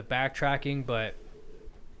terms of backtracking, but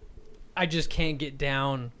I just can't get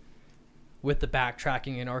down with the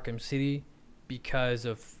backtracking in Arkham City because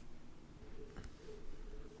of...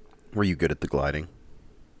 Were you good at the gliding?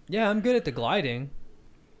 Yeah, I'm good at the gliding,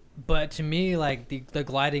 but to me, like, the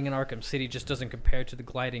gliding in Arkham City just doesn't compare to the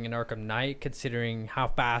gliding in Arkham Knight, considering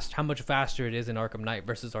how much faster it is in Arkham Knight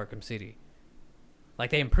versus Arkham City. Like,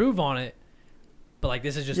 they improve on it, but like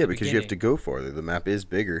this is just because you have to go farther. The map is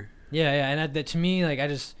bigger. Yeah, and to me, like,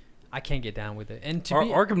 I can't get down with it. And to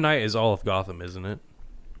me, Arkham Knight is all of Gotham, isn't it?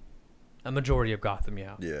 A majority of Gotham,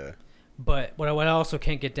 yeah. Yeah. But what I also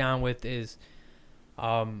can't get down with is,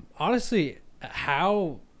 honestly,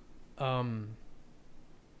 how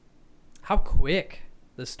quick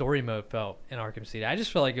the story mode felt in Arkham City. I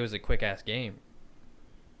just felt like it was a quick ass game.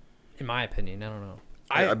 In my opinion, I don't know.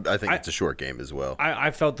 I think it's a short game as well.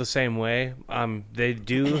 I felt the same way. They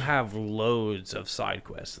do have loads of side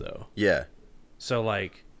quests though. Yeah. So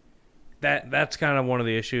like that's kind of one of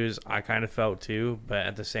the issues I kind of felt too, but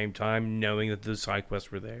at the same time knowing that those side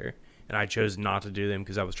quests were there and I chose not to do them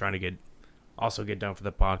because I was trying to get done for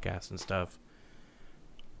the podcast and stuff.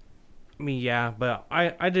 I mean, yeah, but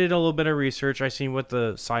I did a little bit of research. I seen what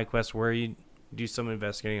the side quests were. You do some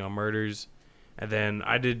investigating on murders. And then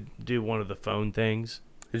I did do one of the phone things.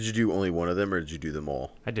 Did you do only one of them, or did you do them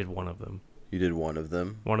all? I did one of them. You did one of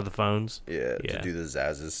them? One of the phones? Yeah, to do the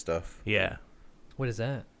Zaz's stuff. Yeah. What is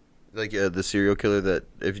that? Like the serial killer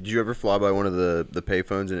that... Did you ever fly by one of the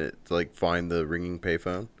payphones and it like find the ringing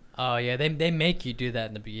payphone? Oh, yeah, they make you do that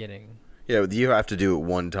in the beginning. Yeah, you have to do it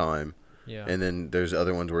one time. Yeah. And then there's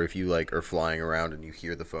other ones where if you like are flying around and you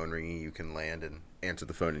hear the phone ringing, you can land and answer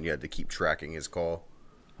the phone, and you had to keep tracking his call.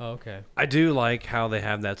 Oh, okay. I do like how they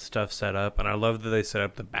have that stuff set up, and I love that they set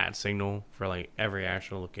up the bat signal for like every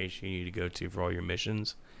actual location you need to go to for all your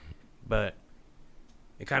missions. But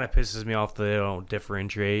it kind of pisses me off that they don't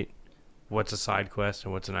differentiate what's a side quest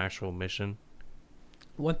and what's an actual mission.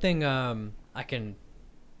 One thing I can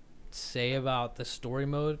say about the story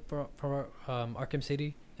mode for Arkham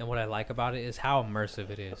City and what I like about it is how immersive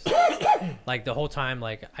it is. Like the whole time,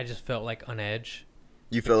 like I just felt like on edge.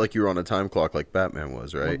 You felt like you were on a time clock like Batman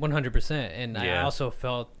was, right? 100%. And Yeah. I also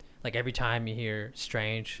felt like every time you hear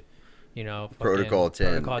Strange, Protocol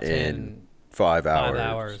 10 in 5 hours. 5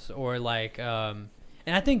 hours. Or like, and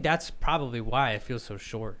I think that's probably why it feels so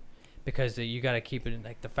short. Because you got to keep it in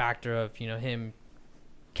like the factor of, him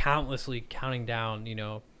countlessly counting down,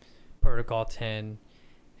 Protocol 10.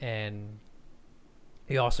 And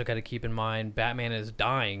you also got to keep in mind Batman is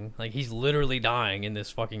dying. Like, he's literally dying in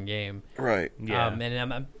this fucking game. Right. Yeah.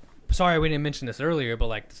 And I'm sorry we didn't mention this earlier, but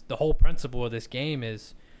like the whole principle of this game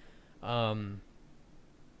is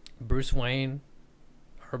Bruce Wayne,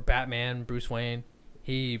 or Batman, Bruce Wayne,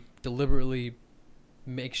 he deliberately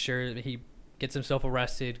makes sure that he gets himself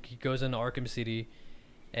arrested. He goes into Arkham City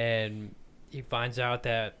and he finds out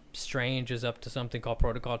that Strange is up to something called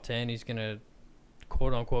Protocol 10. He's going to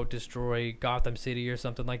quote unquote destroy Gotham City or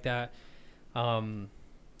something like that.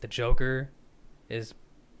 The Joker is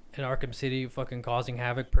in Arkham City fucking causing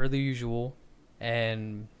havoc per the usual,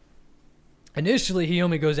 and initially he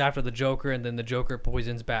only goes after the Joker, and then the Joker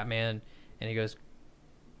poisons Batman and he goes,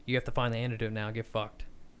 you have to find the antidote now, get fucked.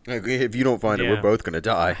 Like, if you don't find it, Yeah. we're both gonna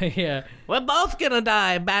die. Yeah. We're both gonna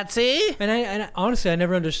die, Batsy. And I honestly I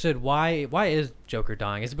never understood why is Joker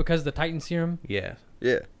dying. Is it because of the Titan serum? Yeah.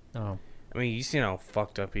 Yeah. Oh. I mean, you seen how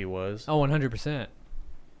fucked up he was. Oh, 100%.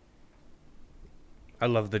 I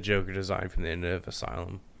love the Joker design from the end of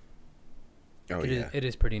Asylum. Oh It yeah. is, it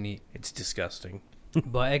is pretty neat. It's disgusting.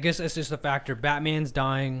 But I guess it's just a factor. Batman's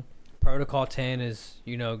dying. Protocol 10 is,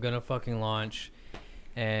 gonna fucking launch.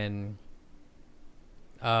 And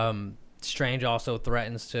Strange also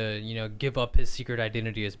threatens to, give up his secret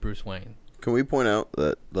identity as Bruce Wayne. Can we point out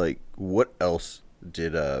that, like, what else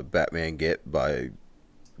did Batman get by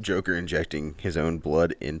Joker injecting his own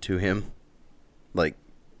blood into him? Like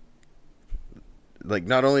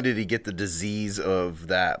not only did he get the disease of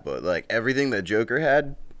that, but like everything that Joker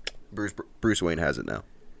had, Bruce Wayne has it now.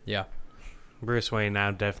 Yeah. Bruce Wayne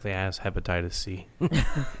now definitely has hepatitis C.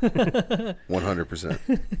 100%.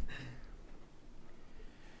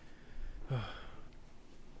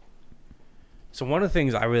 So one of the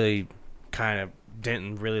things I really kind of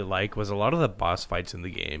didn't really like was a lot of the boss fights in the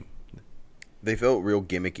game. They felt real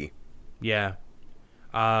gimmicky. Yeah.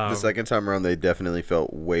 The second time around, they definitely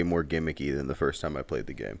felt way more gimmicky than the first time I played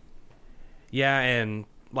the game. Yeah, and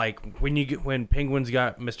like when Penguins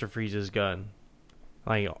got Mr. Freeze's gun,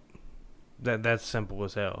 like that's simple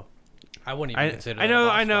as hell. I wouldn't even consider that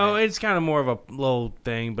I a boss know. fight. It's kind of more of a little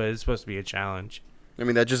thing, but it's supposed to be a challenge. I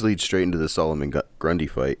mean, that just leads straight into the Solomon Grundy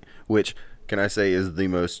fight, which, can I say, is the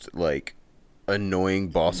most, like, annoying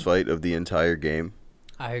boss fight of the entire game.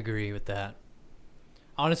 I agree with that.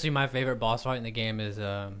 Honestly, my favorite boss fight in the game is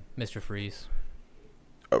Mr. Freeze.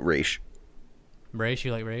 Raish. Raish,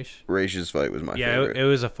 you like Raish? Raish's fight was my Yeah, favorite. it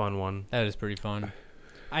was a fun one. That is pretty fun.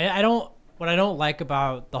 I don't... What I don't like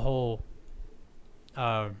about the whole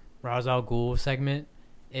Ra's al Ghul segment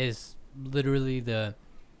is literally the...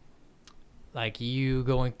 Like, you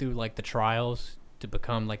going through, like, the trials to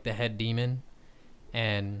become, like, the head demon.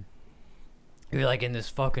 And you're, like, in this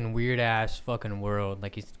fucking weird-ass fucking world.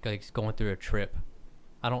 Like, he's going through a trip.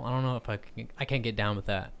 I don't know if I can't get down with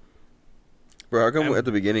that. Bro, how come at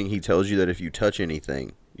the beginning he tells you that if you touch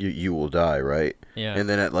anything, you will die, right? Yeah. And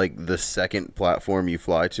then at, like, the second platform you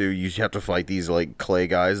fly to, you have to fight these, like, clay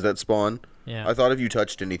guys that spawn? Yeah. I thought if you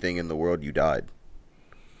touched anything in the world, you died.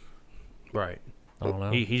 Right. I don't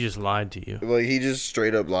know. He just lied to you. Like, he just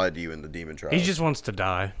straight up lied to you in the demon trial. He just wants to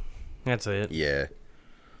die. That's it. Yeah.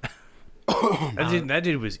 That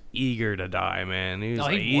dude was eager to die, man. He was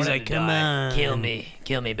he's like, come on, Kill me,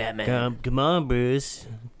 Batman. come on, Bruce,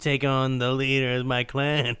 take on the leader of my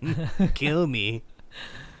clan, kill me,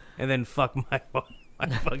 and then fuck my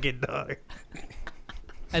fucking dog.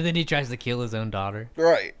 And then he tries to kill his own daughter.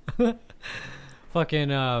 Right. Fucking,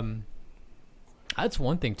 that's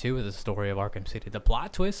one thing, too, with the story of Arkham City. The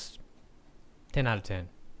plot twist, 10 out of 10.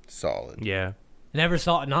 Solid. Yeah. Never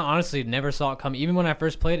saw it, honestly, never saw it coming. Even when I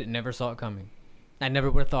first played it, never saw it coming. I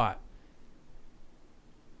never would have thought.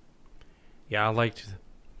 Yeah, I liked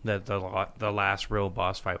that the last real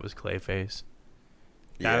boss fight was Clayface.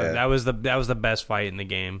 Yeah. That was the best fight in the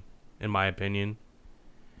game, in my opinion.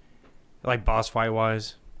 Like boss fight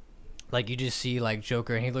wise. Like, you just see, like,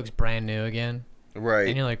 Joker, and he looks brand new again. Right.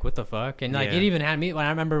 And you're like, what the fuck? And, like, Yeah. it even had me, when I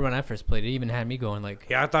remember when I first played it, even had me going, like...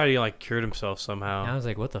 Yeah, I thought he like cured himself somehow. I was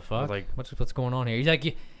like, what the fuck? Like- what's going on here? He's like,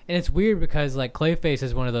 and it's weird because, like, Clayface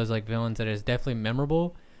is one of those, like, villains that is definitely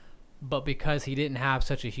memorable, but because he didn't have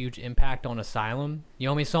such a huge impact on Asylum, you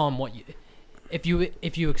only saw him if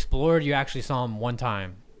you explored, you actually saw him one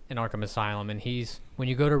time in Arkham Asylum, and when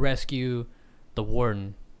you go to rescue the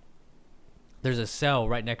Warden, there's a cell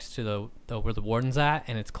right next to the where the Warden's at,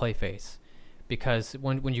 and it's Clayface. Because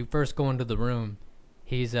when you first go into the room,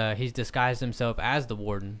 he's disguised himself as the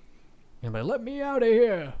Warden. And like, let me out of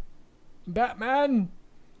here, Batman.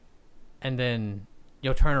 And then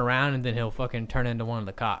you'll turn around, and then he'll fucking turn into one of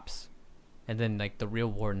the cops. And then, like, the real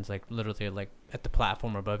Warden's, like, literally, like, at the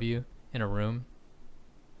platform above you in a room.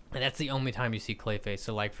 And that's the only time you see Clayface.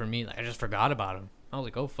 So, like, for me, like, I just forgot about him. I was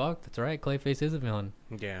like, oh, fuck, that's right, Clayface is a villain.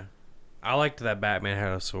 Yeah. I liked that Batman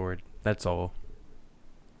had a sword. That's all.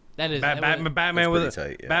 That is... Batman with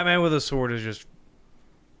tight, yeah. Batman with a sword is just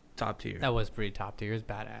top tier. That was pretty top tier. It was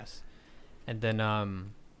badass. And then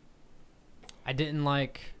I didn't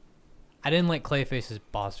like Clayface's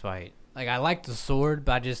boss fight. Like, I liked the sword,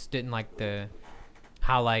 but I just didn't like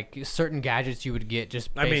how like certain gadgets you would get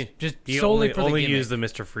just you solely for the only gimmick. use the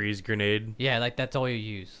Mr. Freeze grenade. Yeah, like that's all you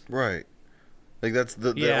use. Right. Like, that's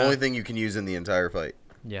the Yeah. only thing you can use in the entire fight.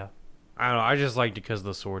 Yeah. I don't know. I just liked it because of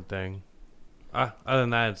the sword thing. Other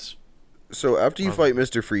than that, it's So after you fight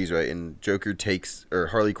Mr. Freeze, right, and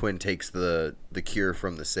Harley Quinn takes the cure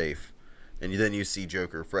from the safe, and then you see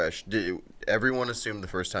Joker fresh. Did everyone assume the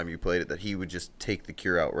first time you played it that he would just take the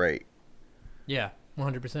cure outright? Yeah,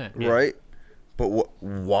 100%. Yeah. Right? But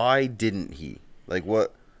why didn't he? Like,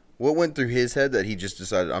 what went through his head that he just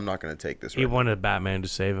decided, I'm not going to take this he right now? wanted Batman to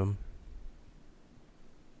save him.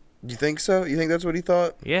 You think so? You think that's what he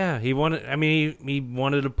thought? Yeah, he wanted. I mean, he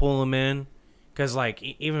wanted to pull him in because, like,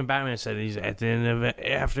 even Batman said, he's at the end of it.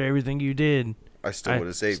 After everything you did, I still would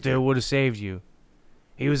have saved Still you. would have saved you.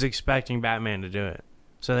 He was expecting Batman to do it,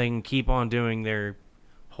 so they can keep on doing their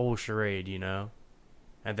whole charade, you know,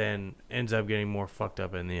 and then ends up getting more fucked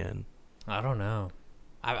up in the end. I don't know.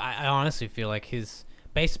 I honestly feel like his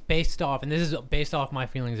based off, and this is based off my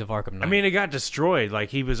feelings of Arkham Knight. I mean, it got destroyed. Like,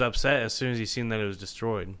 he was upset as soon as he seen that it was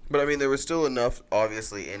destroyed. But, I mean, there was still enough,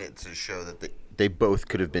 obviously, in it to show that they both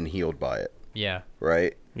could have been healed by it, yeah.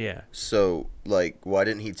 right? Yeah. So, like, why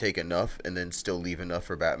didn't he take enough and then still leave enough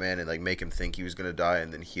for Batman and, like, make him think he was going to die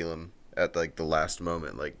and then heal him at, like, the last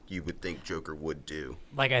moment, like you would think Joker would do?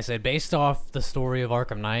 Like I said, based off the story of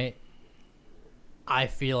Arkham Knight, I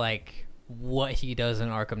feel like what he does in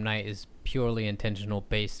Arkham Knight is purely intentional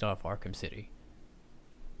based off Arkham City.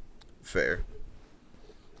 Fair.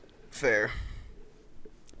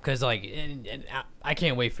 Because like, and I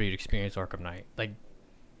can't wait for you to experience Arkham Knight. Like,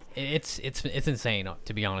 it's insane,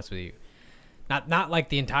 to be honest with you. Not like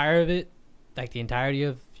the entire of it, like the entirety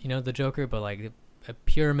of the Joker, but like a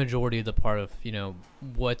pure majority of the part of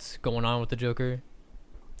what's going on with the Joker.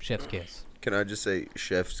 Chef's kiss. Can I just say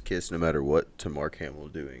chef's kiss no matter what to Mark Hamill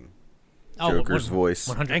doing Joker's voice?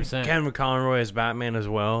 100%. And Kevin Conroy as Batman as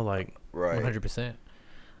well. Like, right. 100%.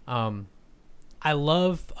 I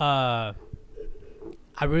love. I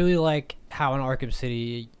really like how in Arkham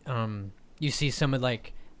City, you see some of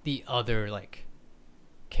like the other like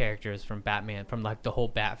characters from Batman, from like the whole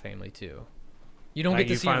Bat family too. You don't like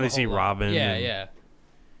get to finally see Robin. Yeah.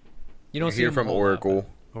 You don't see hear from Oracle.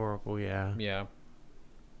 Oracle, yeah. Yeah.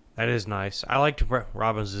 That is nice. I liked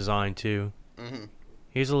Robin's design too. Mm-hmm.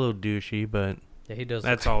 He's a little douchey, but yeah, he does.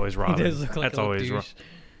 That's always Robin. He does look like that's a always douche.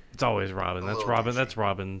 It's always Robin. That's Robin. Douchey. That's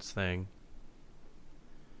Robin's thing.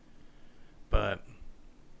 But,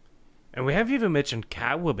 and we haven't even mentioned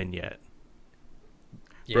Catwoman yet.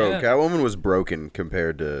 Yeah. Bro, Catwoman was broken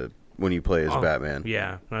compared to when you play as Batman.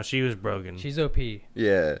 Yeah, no, she was broken. She's OP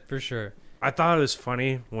Yeah. for sure. I thought it was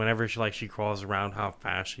funny whenever she crawls around, how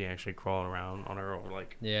fast she actually crawled around on her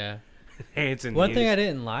Yeah. hands and One knees. thing I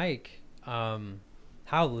didn't like,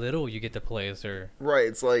 how little you get to play as her. Right,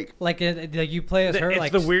 it's like you play as her It's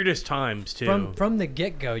like the weirdest times too. from the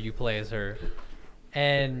get go. You play as her,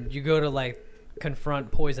 and you go to like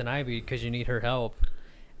confront Poison Ivy because you need her help,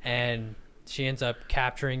 and she ends up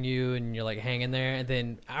capturing you, and you're like hanging there. And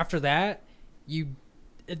then after that, you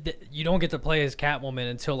don't get to play as Catwoman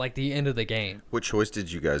until like the end of the game. what choice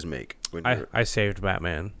did you guys make? When I saved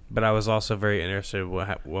Batman, but I was also very interested in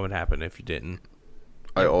what would happen if you didn't.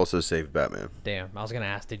 I also saved Batman. Damn, I was gonna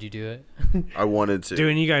ask, did you do it? I wanted to. Dude,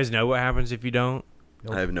 and you guys know what happens if you don't?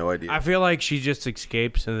 Nope. I have no idea. I feel like she just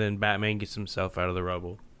escapes and then Batman gets himself out of the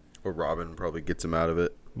rubble. Or Robin probably gets him out of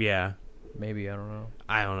it. Yeah. Maybe, I don't know.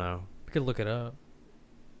 I don't know. We could look it up.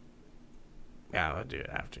 Yeah, I'll do it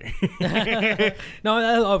after.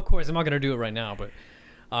 No, of course I'm not gonna do it right now,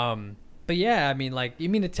 but yeah, I mean, like, you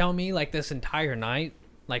mean to tell me like this entire night,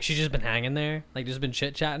 like she's just been hanging there, like just been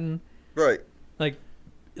chit chatting, Right. like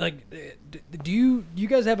do you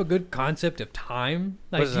guys have a good concept of time?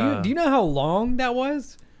 Like, do you know how long that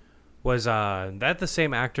was? Was that the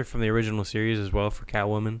same actor from the original series as well for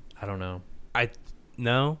Catwoman? I don't know.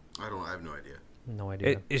 No. I have no idea. No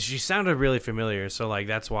idea. She sounded really familiar, so like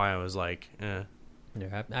that's why I was like, eh.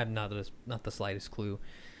 Yeah, I have not the slightest clue.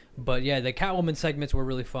 But yeah, the Catwoman segments were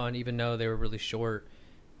really fun, even though they were really short,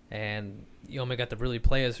 and you only got to really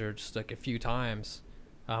play as her just like a few times.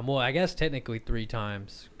 Well, I guess technically 3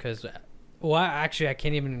 times, because, actually I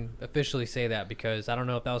can't even officially say that because I don't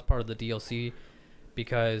know if that was part of the DLC.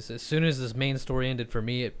 Because as soon as this main story ended for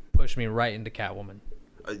me, it pushed me right into Catwoman.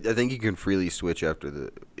 I think you can freely switch after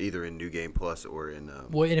either in New Game Plus or in.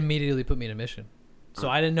 Well, it immediately put me in a mission, so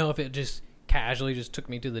I didn't know if it just casually just took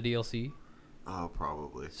me to the DLC. Oh,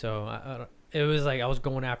 probably. So it was like I was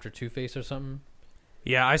going after Two-Face or something.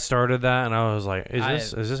 Yeah, I started that and I was like,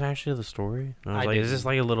 is this actually the story? And I was like, is this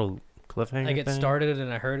like a little cliffhanger? Like, it thing? started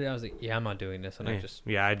and I heard it. I was like, yeah, I'm not doing this, and I just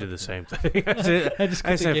I did the same thing. I said, I just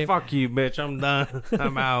quit the game. fuck you, bitch. I'm done.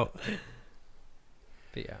 I'm out.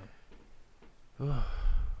 But yeah.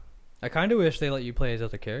 I kind of wish they let you play as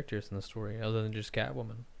other characters in the story other than just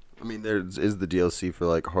Catwoman. I mean, there is the DLC for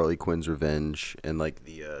like Harley Quinn's Revenge and like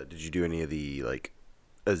the. Did you do any of the like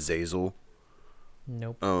Azazel?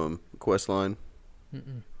 Nope. Quest line?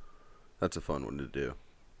 Mm-mm. That's a fun one to do.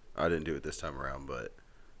 I didn't do it this time around, but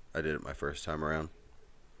I did it my first time around.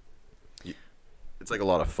 It's like a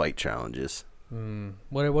lot of fight challenges.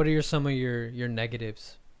 What are some of your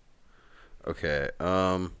negatives? Okay.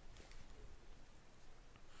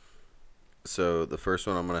 So the first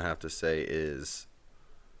one I'm gonna have to say is,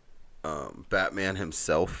 Batman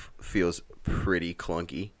himself feels pretty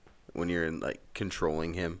clunky when you're in like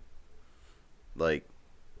controlling him. Like,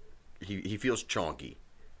 he feels chonky,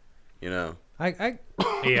 you know. I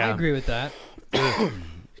Yeah. I agree with that.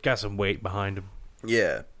 He's got some weight behind him.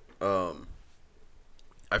 Yeah.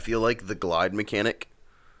 I feel like the glide mechanic,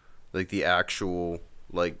 like the actual,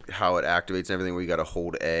 like how it activates and everything where you gotta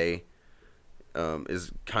hold A,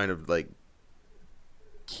 is kind of like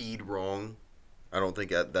keyed wrong. I don't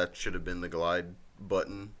think that should have been the glide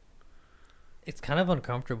button. It's kind of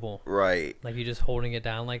uncomfortable. Right. Like, you just holding it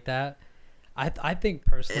down like that. I think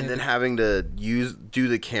personally. And then having to do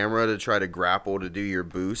the camera to try to grapple to do your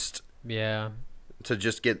boost. Yeah. to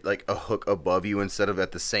just get like a hook above you instead of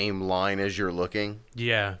at the same line as you're looking.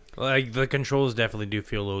 Yeah, like the controls definitely do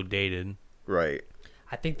feel a little dated. Right.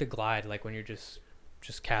 I think the glide, like when you're just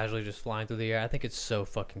casually just flying through the air, I think it's so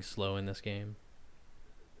fucking slow in this game.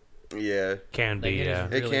 Yeah. Can be, yeah.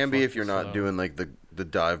 It really can be if you're fucking not slow. doing like the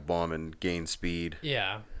dive bomb and gain speed.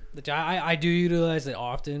 Yeah, which I do utilize it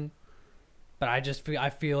often, but I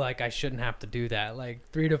feel like I shouldn't have to do that like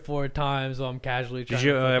 3 to 4 times while I'm casually trying Did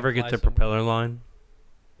you to fucking ever get fly the somewhere. propeller line?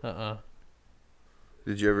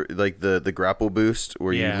 Did you ever like the grapple boost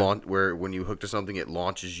where Yeah. you launch where when you hook to something it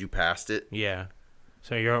launches you past it? Yeah.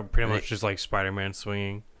 So you're pretty much just like Spider-Man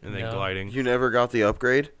swinging and then No. gliding. You never got the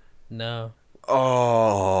upgrade? No.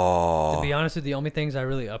 Oh. To be honest with you, the only things I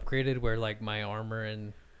really upgraded were like my armor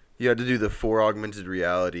and You had to do the 4 augmented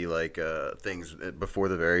reality like things before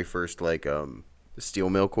the very first like steel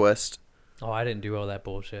mill quest. I didn't do all that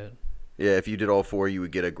bullshit. Yeah, if you did all 4, you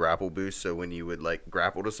would get a grapple boost. So when you would like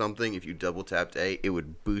grapple to something, if you double tapped A, it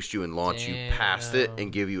would boost you and launch you past it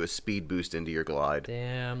and give you a speed boost into your glide.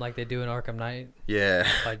 Damn, like they do in Arkham Knight Yeah.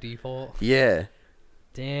 by default. Yeah.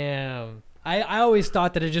 Damn. I always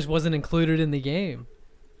thought that it just wasn't included in the game.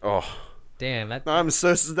 Oh, Damn, that that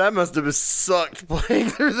must have sucked playing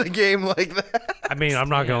through the game like that. I mean, I'm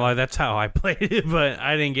not Damn. gonna lie, that's how I played it, but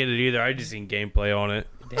I didn't get it either. I just seen gameplay on it.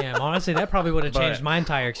 damn. Honestly, that probably would have But- changed my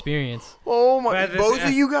entire experience. Oh my! But Both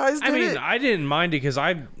of you guys did I mean, it. I didn't mind it because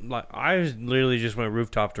I literally just went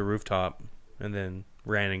rooftop to rooftop and then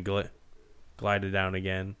ran and glided down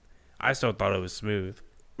again. I still thought it was smooth.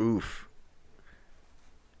 Oof.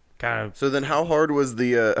 Kind of. So then, how hard was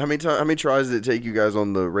the? How many tries did it take you guys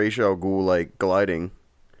on the Ra's al Ghul like gliding?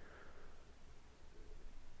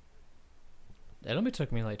 It only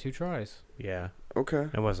took me like 2 tries. Yeah, Okay.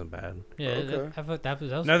 it wasn't bad. Yeah, Okay. I thought that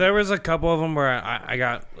was No, there was a couple of them where I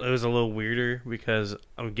got it was a little weirder because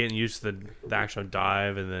I'm getting used to the actual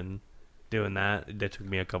dive and then doing that. That took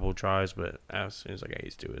me a couple of tries, but as soon as I got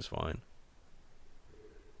used to it, it's fine.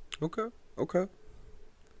 Okay. Okay.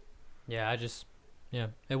 Yeah,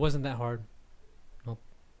 it wasn't that hard.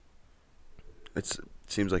 It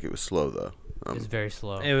seems like it was slow though. It was very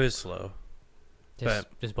slow. It was slow.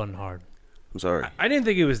 Just wasn't hard. I'm sorry. I didn't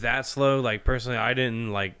think it was that slow. Like personally, I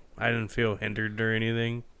didn't feel hindered or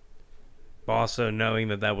anything. But also knowing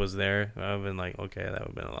that was there, I've been like, okay, that would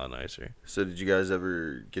have been a lot nicer. So did you guys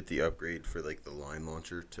ever get the upgrade for like the line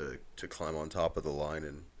launcher to climb on top of the line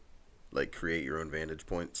and like create your own vantage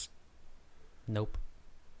points? Nope.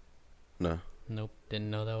 No. Nope. Didn't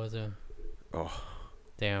know that was a. Oh.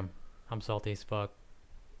 Damn. I'm salty as fuck.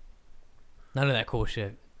 None of that cool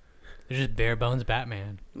shit. It's just bare bones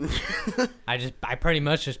Batman. I pretty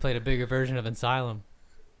much just played a bigger version of Asylum.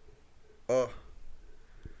 Oh.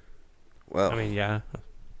 Well. I mean, yeah,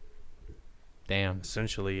 Damn.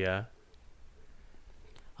 essentially, yeah.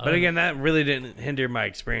 But again, that really didn't hinder my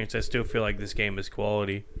experience. I still feel like this game is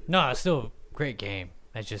quality. No, it's still a great game.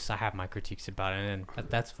 It's just I have my critiques about it, and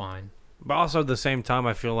that's fine. But also at the same time,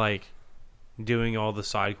 I feel like doing all the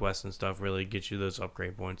side quests and stuff really gets you those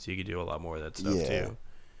upgrade points. So you could do a lot more of that stuff too.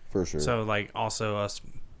 For sure. So like also us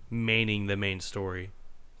maining the main story.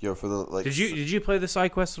 Yo, for the like. Did you play the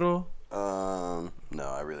side quest at all? No,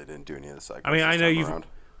 I really didn't do any of the side. I mean, I know you've around.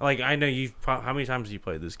 How many times have you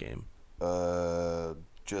played this game?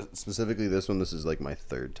 Just specifically this one. This is like my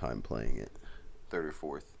 3rd time playing it, 3rd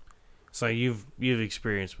or 4th. So you've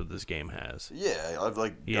experienced what this game has. Yeah, I've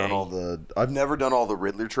like Yeah, done all the. I've never done all the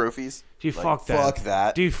Riddler trophies. Dude, Like, fuck that. Fuck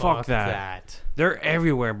that. Dude, fuck that. They're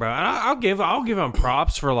everywhere, bro. And I'll give them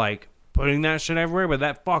props for like putting that shit everywhere,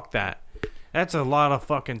 but fuck that. That's a lot of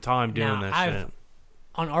fucking time doing Now, that shit.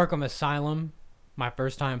 On Arkham Asylum, my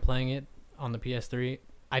first time playing it on the PS3,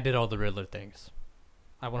 I did all the Riddler things.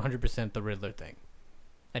 I 100% the Riddler thing.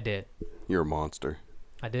 I did. You're a monster.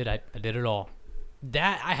 I did it all.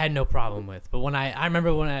 That I had no problem with. But when I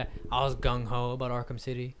remember when I was gung ho about Arkham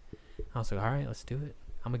City, I was like, all right, let's do it.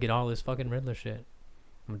 I'm gonna get all this fucking Riddler shit.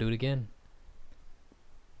 I'm gonna do it again.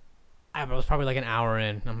 I was probably like an hour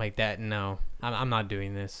in. I'm like, I'm not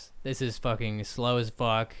doing this. This is fucking slow as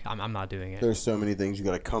fuck. I'm not doing it. There's so many things you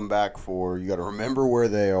got to come back for. You got to remember where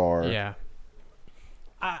they are. Yeah.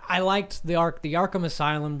 I liked the Arkham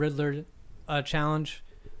Asylum Riddler challenge.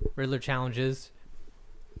 Riddler challenges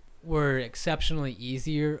were exceptionally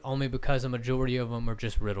easier only because a majority of them are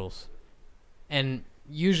just riddles. And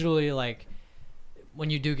usually, like, when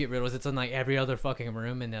you do get riddles, it's in like every other fucking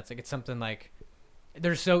room, and it's something like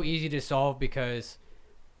they're so easy to solve because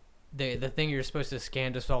the thing you're supposed to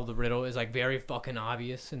scan to solve the riddle is like very fucking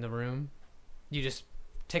obvious in the room. You just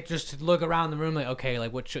look around the room like, okay,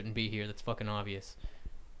 like what shouldn't be here? That's fucking obvious.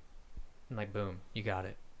 And like boom, you got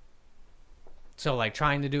it. So like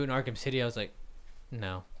trying to do it in Arkham City, I was like,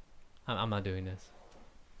 no, I'm not doing this.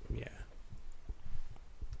 Yeah.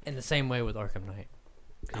 In the same way with Arkham Knight.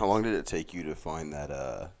 How long did it take you to find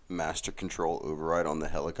that master control override on the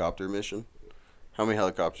helicopter mission? How many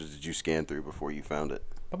helicopters did you scan through before you found it?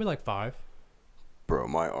 Probably like 5. Bro,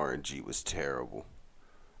 my RNG was terrible.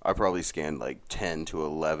 I probably scanned like 10 to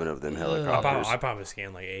 11 of them helicopters. I probably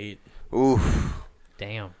scanned like 8. Oof.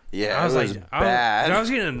 Damn. Yeah, I was it was like, bad. I was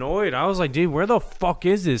getting annoyed. I was like, dude, where the fuck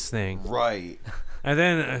is this thing? Right. And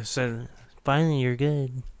then I said, finally, you're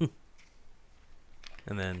good.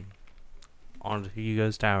 And then on to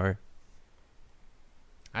Hugo's tower.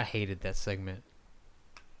 I hated that segment.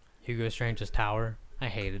 Hugo Strange's tower. I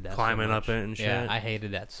hated that. Climbing so up much. it and shit. Yeah, I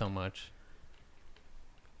hated that so much.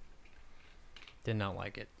 Did not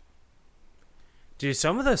like it. Dude,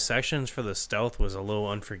 some of the sections for the stealth was a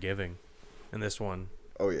little unforgiving in this one.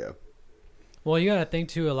 Oh, yeah. Well, you gotta think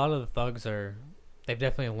too. A lot of the thugs they've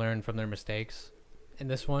definitely learned from their mistakes in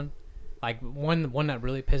this one. Like one that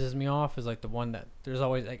really pisses me off is like the one that there's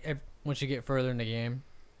always like once you get further in the game,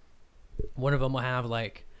 one of them will have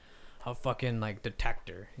like a fucking like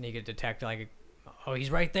detector, and you can detect like, oh,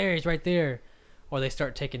 he's right there, or they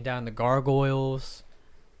start taking down the gargoyles.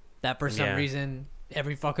 That for some reason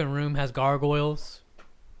every fucking room has gargoyles,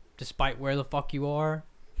 despite where the fuck you are.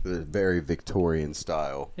 Very Victorian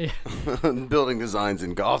style. Yeah. Building designs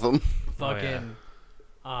in Gotham. Fucking.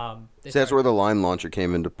 See, that's where the line launcher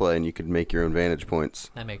came into play, and you could make your own vantage points.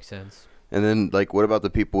 That makes sense. And then, like, what about the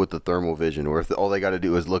people with the thermal vision, where if all they got to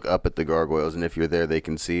do is look up at the gargoyles, and if you're there, they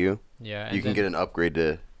can see you? Yeah. You can get an upgrade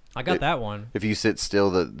to... I got that one. If you sit still,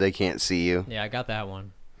 that they can't see you. Yeah, I got that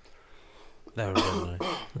one. That was really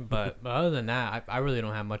nice. But other than that, I really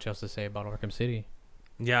don't have much else to say about Arkham City.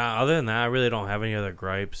 Yeah, other than that, I really don't have any other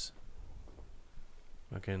gripes.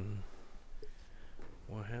 Fucking...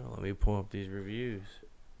 Well, hell, let me pull up these reviews.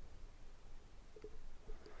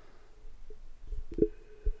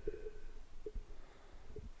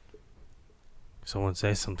 Someone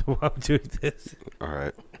say something while I'm doing this. All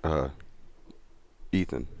right.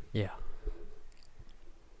 Ethan, Yeah.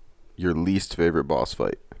 your least favorite boss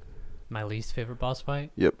fight? My least favorite boss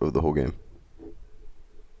fight? Yep, of the whole game.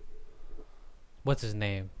 What's his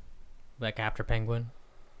name? Like After Penguin?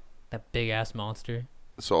 That big ass monster?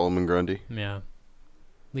 Solomon Grundy? Yeah.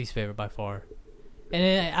 Least favorite by far.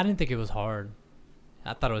 And I didn't think it was hard.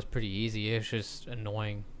 I thought it was pretty easy. It was just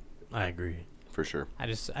annoying. I agree. For sure. I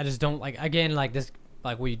just don't like, again, like this,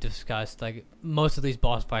 like we discussed, like most of these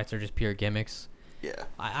boss fights are just pure gimmicks. Yeah.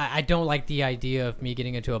 I don't like the idea of me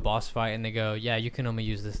getting into a boss fight and they go, yeah, you can only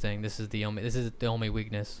use this thing. This is the only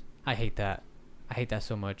weakness. I hate that. I hate that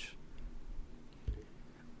so much.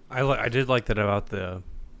 I did like that about the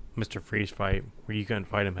Mr. Freeze fight where you couldn't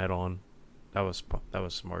fight him head on. That was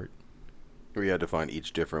smart. We had to find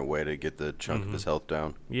each different way to get the chunk of his health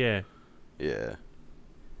down. Yeah. Yeah.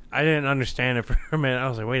 I didn't understand it for a minute. I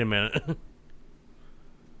was like, wait a minute.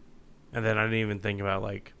 And then I didn't even think about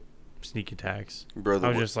like sneak attacks. Bro, I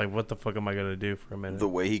was just like, what the fuck am I gonna do for a minute? The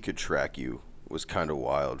way he could track you was kind of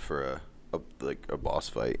wild for a boss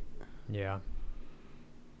fight. Yeah.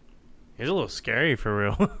 It's a little scary for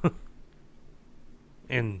real.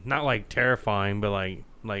 And not like terrifying, but like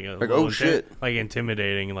oh shit, like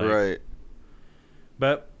intimidating, like. Right.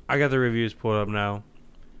 But I got the reviews pulled up now.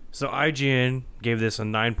 So IGN gave this a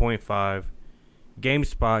 9.5,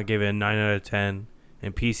 GameSpot gave it a 9 out of 10,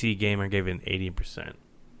 and PC Gamer gave it an 80%.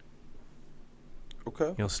 Okay.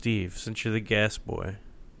 You know, Steve, since you're the guest boy,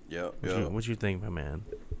 Yeah. what you think, my man?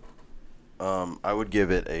 I would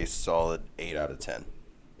give it a solid 8 out of 10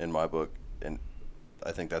 in my book, and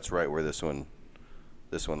I think that's right where this one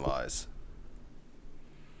lies.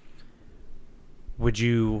 Do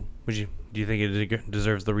you think it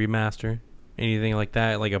deserves the remaster? Anything like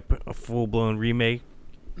that, like a full blown remake?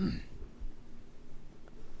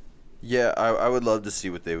 Yeah, I would love to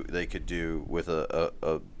see what they could do with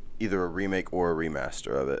a either a remake or a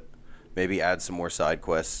remaster of it. Maybe add some more side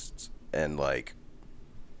quests and like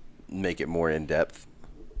make it more in depth.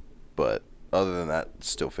 But other than that,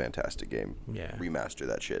 still fantastic game. Yeah. Remaster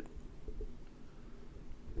that shit.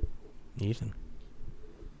 Ethan.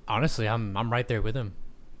 Honestly, I'm right there with him.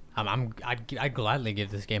 I'd gladly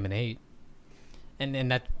give this game an 8.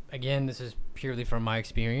 And that, again, this is purely from my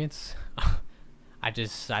experience. I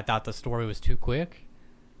thought the story was too quick.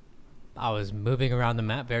 I was moving around the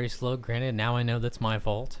map very slow. Granted, now I know that's my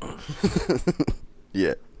fault.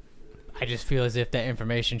 Yeah. I just feel as if that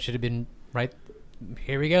information should have been right.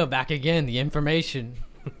 Here we go, back again. The information.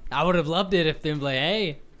 I would have loved it if they'd be like,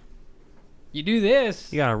 hey, you do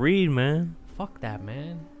this. You gotta read, man. Fuck that,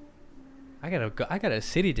 man. I got a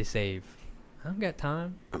city to save. I don't got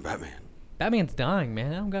time. I'm Batman. Batman's dying,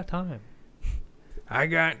 man. I don't got time. I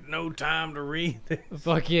got no time to read this.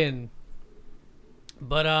 Fucking.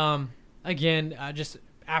 But again, I just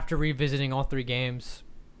after revisiting all 3 games,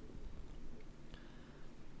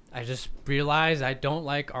 I just realized I don't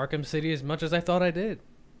like Arkham City as much as I thought I did.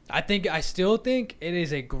 I still think it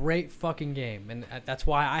is a great fucking game, and that's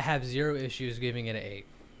why I have 0 issues giving it an 8.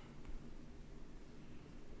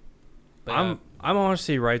 But, I'm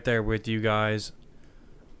honestly right there with you guys.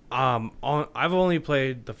 I've only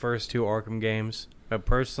played the first 2 Arkham games, but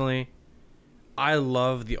personally, I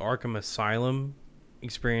love the Arkham Asylum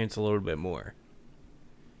experience a little bit more.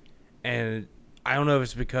 And I don't know if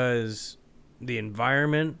it's because the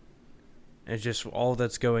environment and just all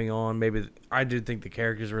that's going on. Maybe I did think the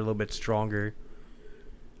characters were a little bit stronger.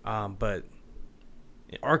 But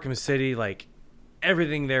in Arkham City, like,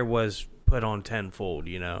 everything there was put on tenfold,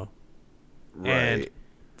 you know? Right. And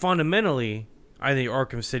fundamentally, I think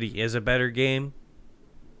Arkham City is a better game.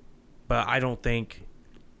 But I don't think,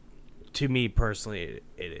 to me personally,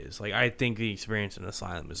 it is. Like, I think the experience in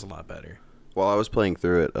Asylum is a lot better. While I was playing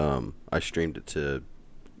through it, I streamed it to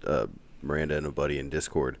Miranda and a buddy in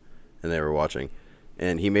Discord, and they were watching.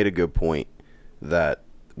 And he made a good point that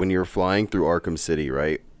when you're flying through Arkham City,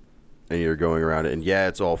 right, and you're going around it, and yeah,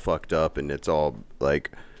 it's all fucked up and it's all,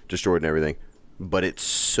 like, destroyed and everything, but it's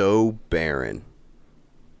so barren.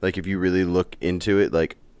 Like, if you really look into it,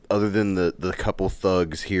 like, other than the couple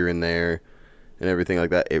thugs here and there and everything like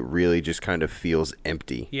that, it really just kind of feels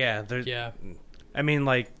empty. Yeah, there's. yeah, I mean,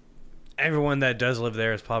 like, everyone that does live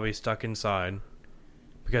there is probably stuck inside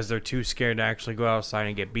because they're too scared to actually go outside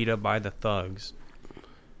and get beat up by the thugs.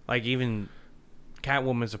 Like, even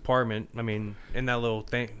Catwoman's apartment, I mean, in that little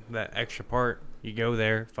thing, that extra part, you go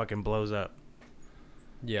there, fucking blows up.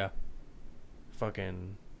 yeah.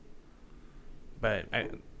 Fucking. But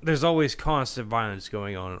there's always constant violence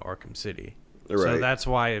going on in Arkham City. Right. So that's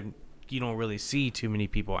why you don't really see too many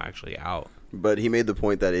people actually out. But he made the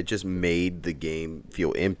point that it just made the game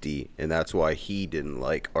feel empty, and that's why he didn't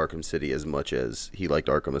like Arkham City as much as he liked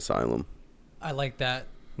Arkham Asylum. I like that.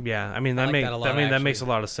 Yeah, I mean that like makes that a lot, that makes a actually.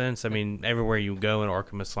 lot of sense. I mean, everywhere you go in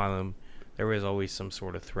Arkham Asylum, there is always some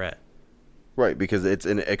sort of threat. Right, because it's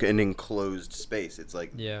an enclosed space. It's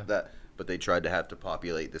like Yeah. that. But they tried to have to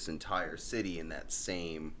populate this entire city in that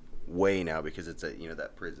same way now because it's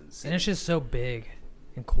that prison city. And it's just so big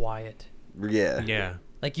and quiet. Yeah. Yeah.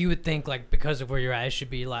 Like, you would think, like, because of where you're at, it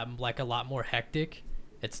should be like a lot more hectic.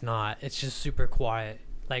 It's not. It's just super quiet.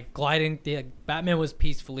 Like, gliding. Batman was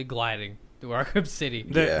peacefully gliding through Arkham City.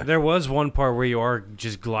 Yeah. There was one part where you are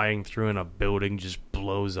just gliding through and a building just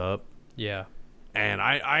blows up. Yeah. And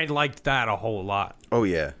I liked that a whole lot. Oh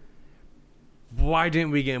yeah. Why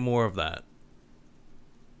didn't we get more of that?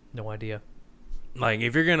 No idea. Like,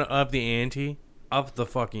 if you're going to up the ante, up the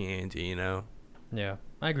fucking ante, you know? Yeah.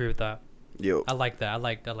 I agree with that. Yo. I like that. I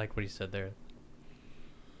like what he said there.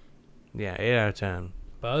 Yeah, 8 out of 10.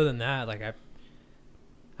 But other than that, like,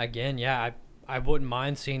 I wouldn't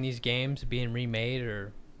mind seeing these games being remade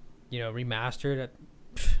or, remastered.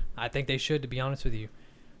 I think they should, to be honest with you.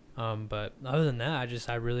 But other than that,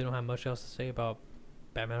 I really don't have much else to say about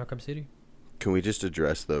Batman Arkham City. Can we just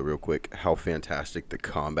address though, real quick, how fantastic the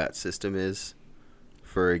combat system is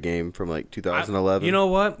for a game from like 2011? You know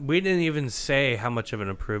what? We didn't even say how much of an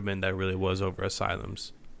improvement that really was over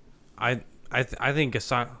Asylums. I think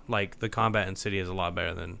the combat in City is a lot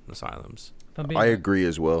better than Asylums. I agree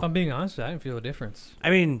as well. If I'm being honest, I didn't feel a difference.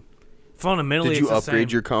 I mean, fundamentally, Did you it's the upgrade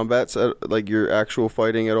same. your combats, like your actual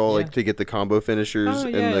fighting at all, Yeah. like to get the combo finishers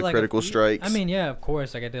and the like, critical strikes? I mean, yeah, of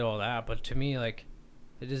course, like I did all that, but to me, like,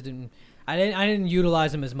 it just didn't. I didn't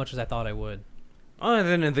utilize them as much as I thought I would. Other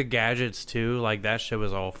than the gadgets too, like that shit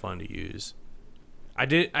was all fun to use. I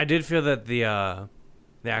did feel that the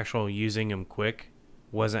actual using them quick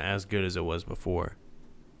wasn't as good as it was before.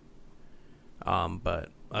 But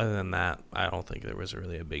other than that, I don't think there was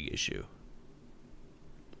really a big issue.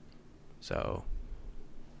 So.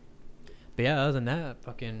 But yeah, other than that,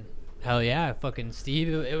 fucking hell yeah, fucking Steve,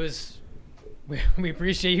 it was. We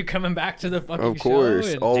appreciate you coming back to the fucking show. Of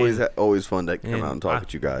course, and- always fun to come And out and talk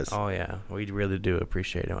with you guys. Oh yeah, we really do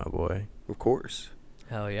appreciate it, my boy. Of course.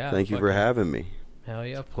 Hell yeah. Thank you for fucking- having me. Hell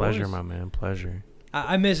yeah, of Pleasure, course. my man. Pleasure.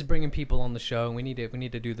 I miss bringing people on the show, and we need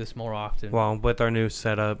to do this more often. Well, with our new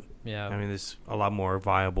setup, yeah, I mean, it's a lot more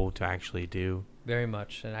viable to actually do. very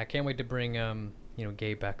much, and I can't wait to bring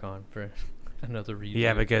Gabe back on for another read.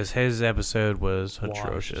 Yeah, because his episode was Washed.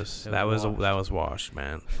 atrocious. It That was was washed. that was washed,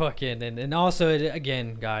 man. fucking and also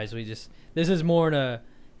again, guys, this is more an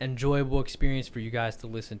enjoyable experience for you guys to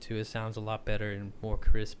listen to. It sounds a lot better and more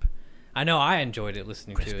crisp. I know I enjoyed it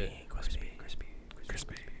listening to it. Crispy.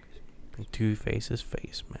 Crispy. Two Faces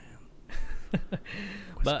face, man.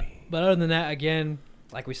 But other than that, again,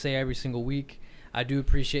 like we say every single week, I do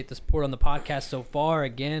appreciate the support on the podcast so far.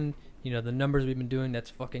 Again, the numbers we've been doing, that's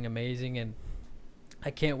fucking amazing, and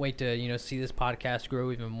I can't wait to see this podcast grow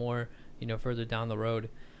even more further down the road.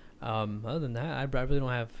 Other than that, I really don't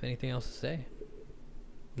have anything else to say.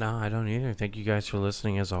 No, I don't either. Thank you guys for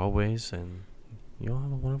listening as always, and you all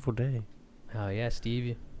have a wonderful day. Oh yeah,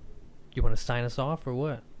 Steve, you want to sign us off or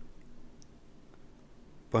what?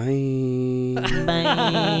 Bye. Bye.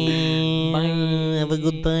 Have a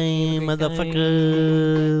good time,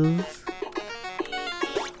 motherfuckers.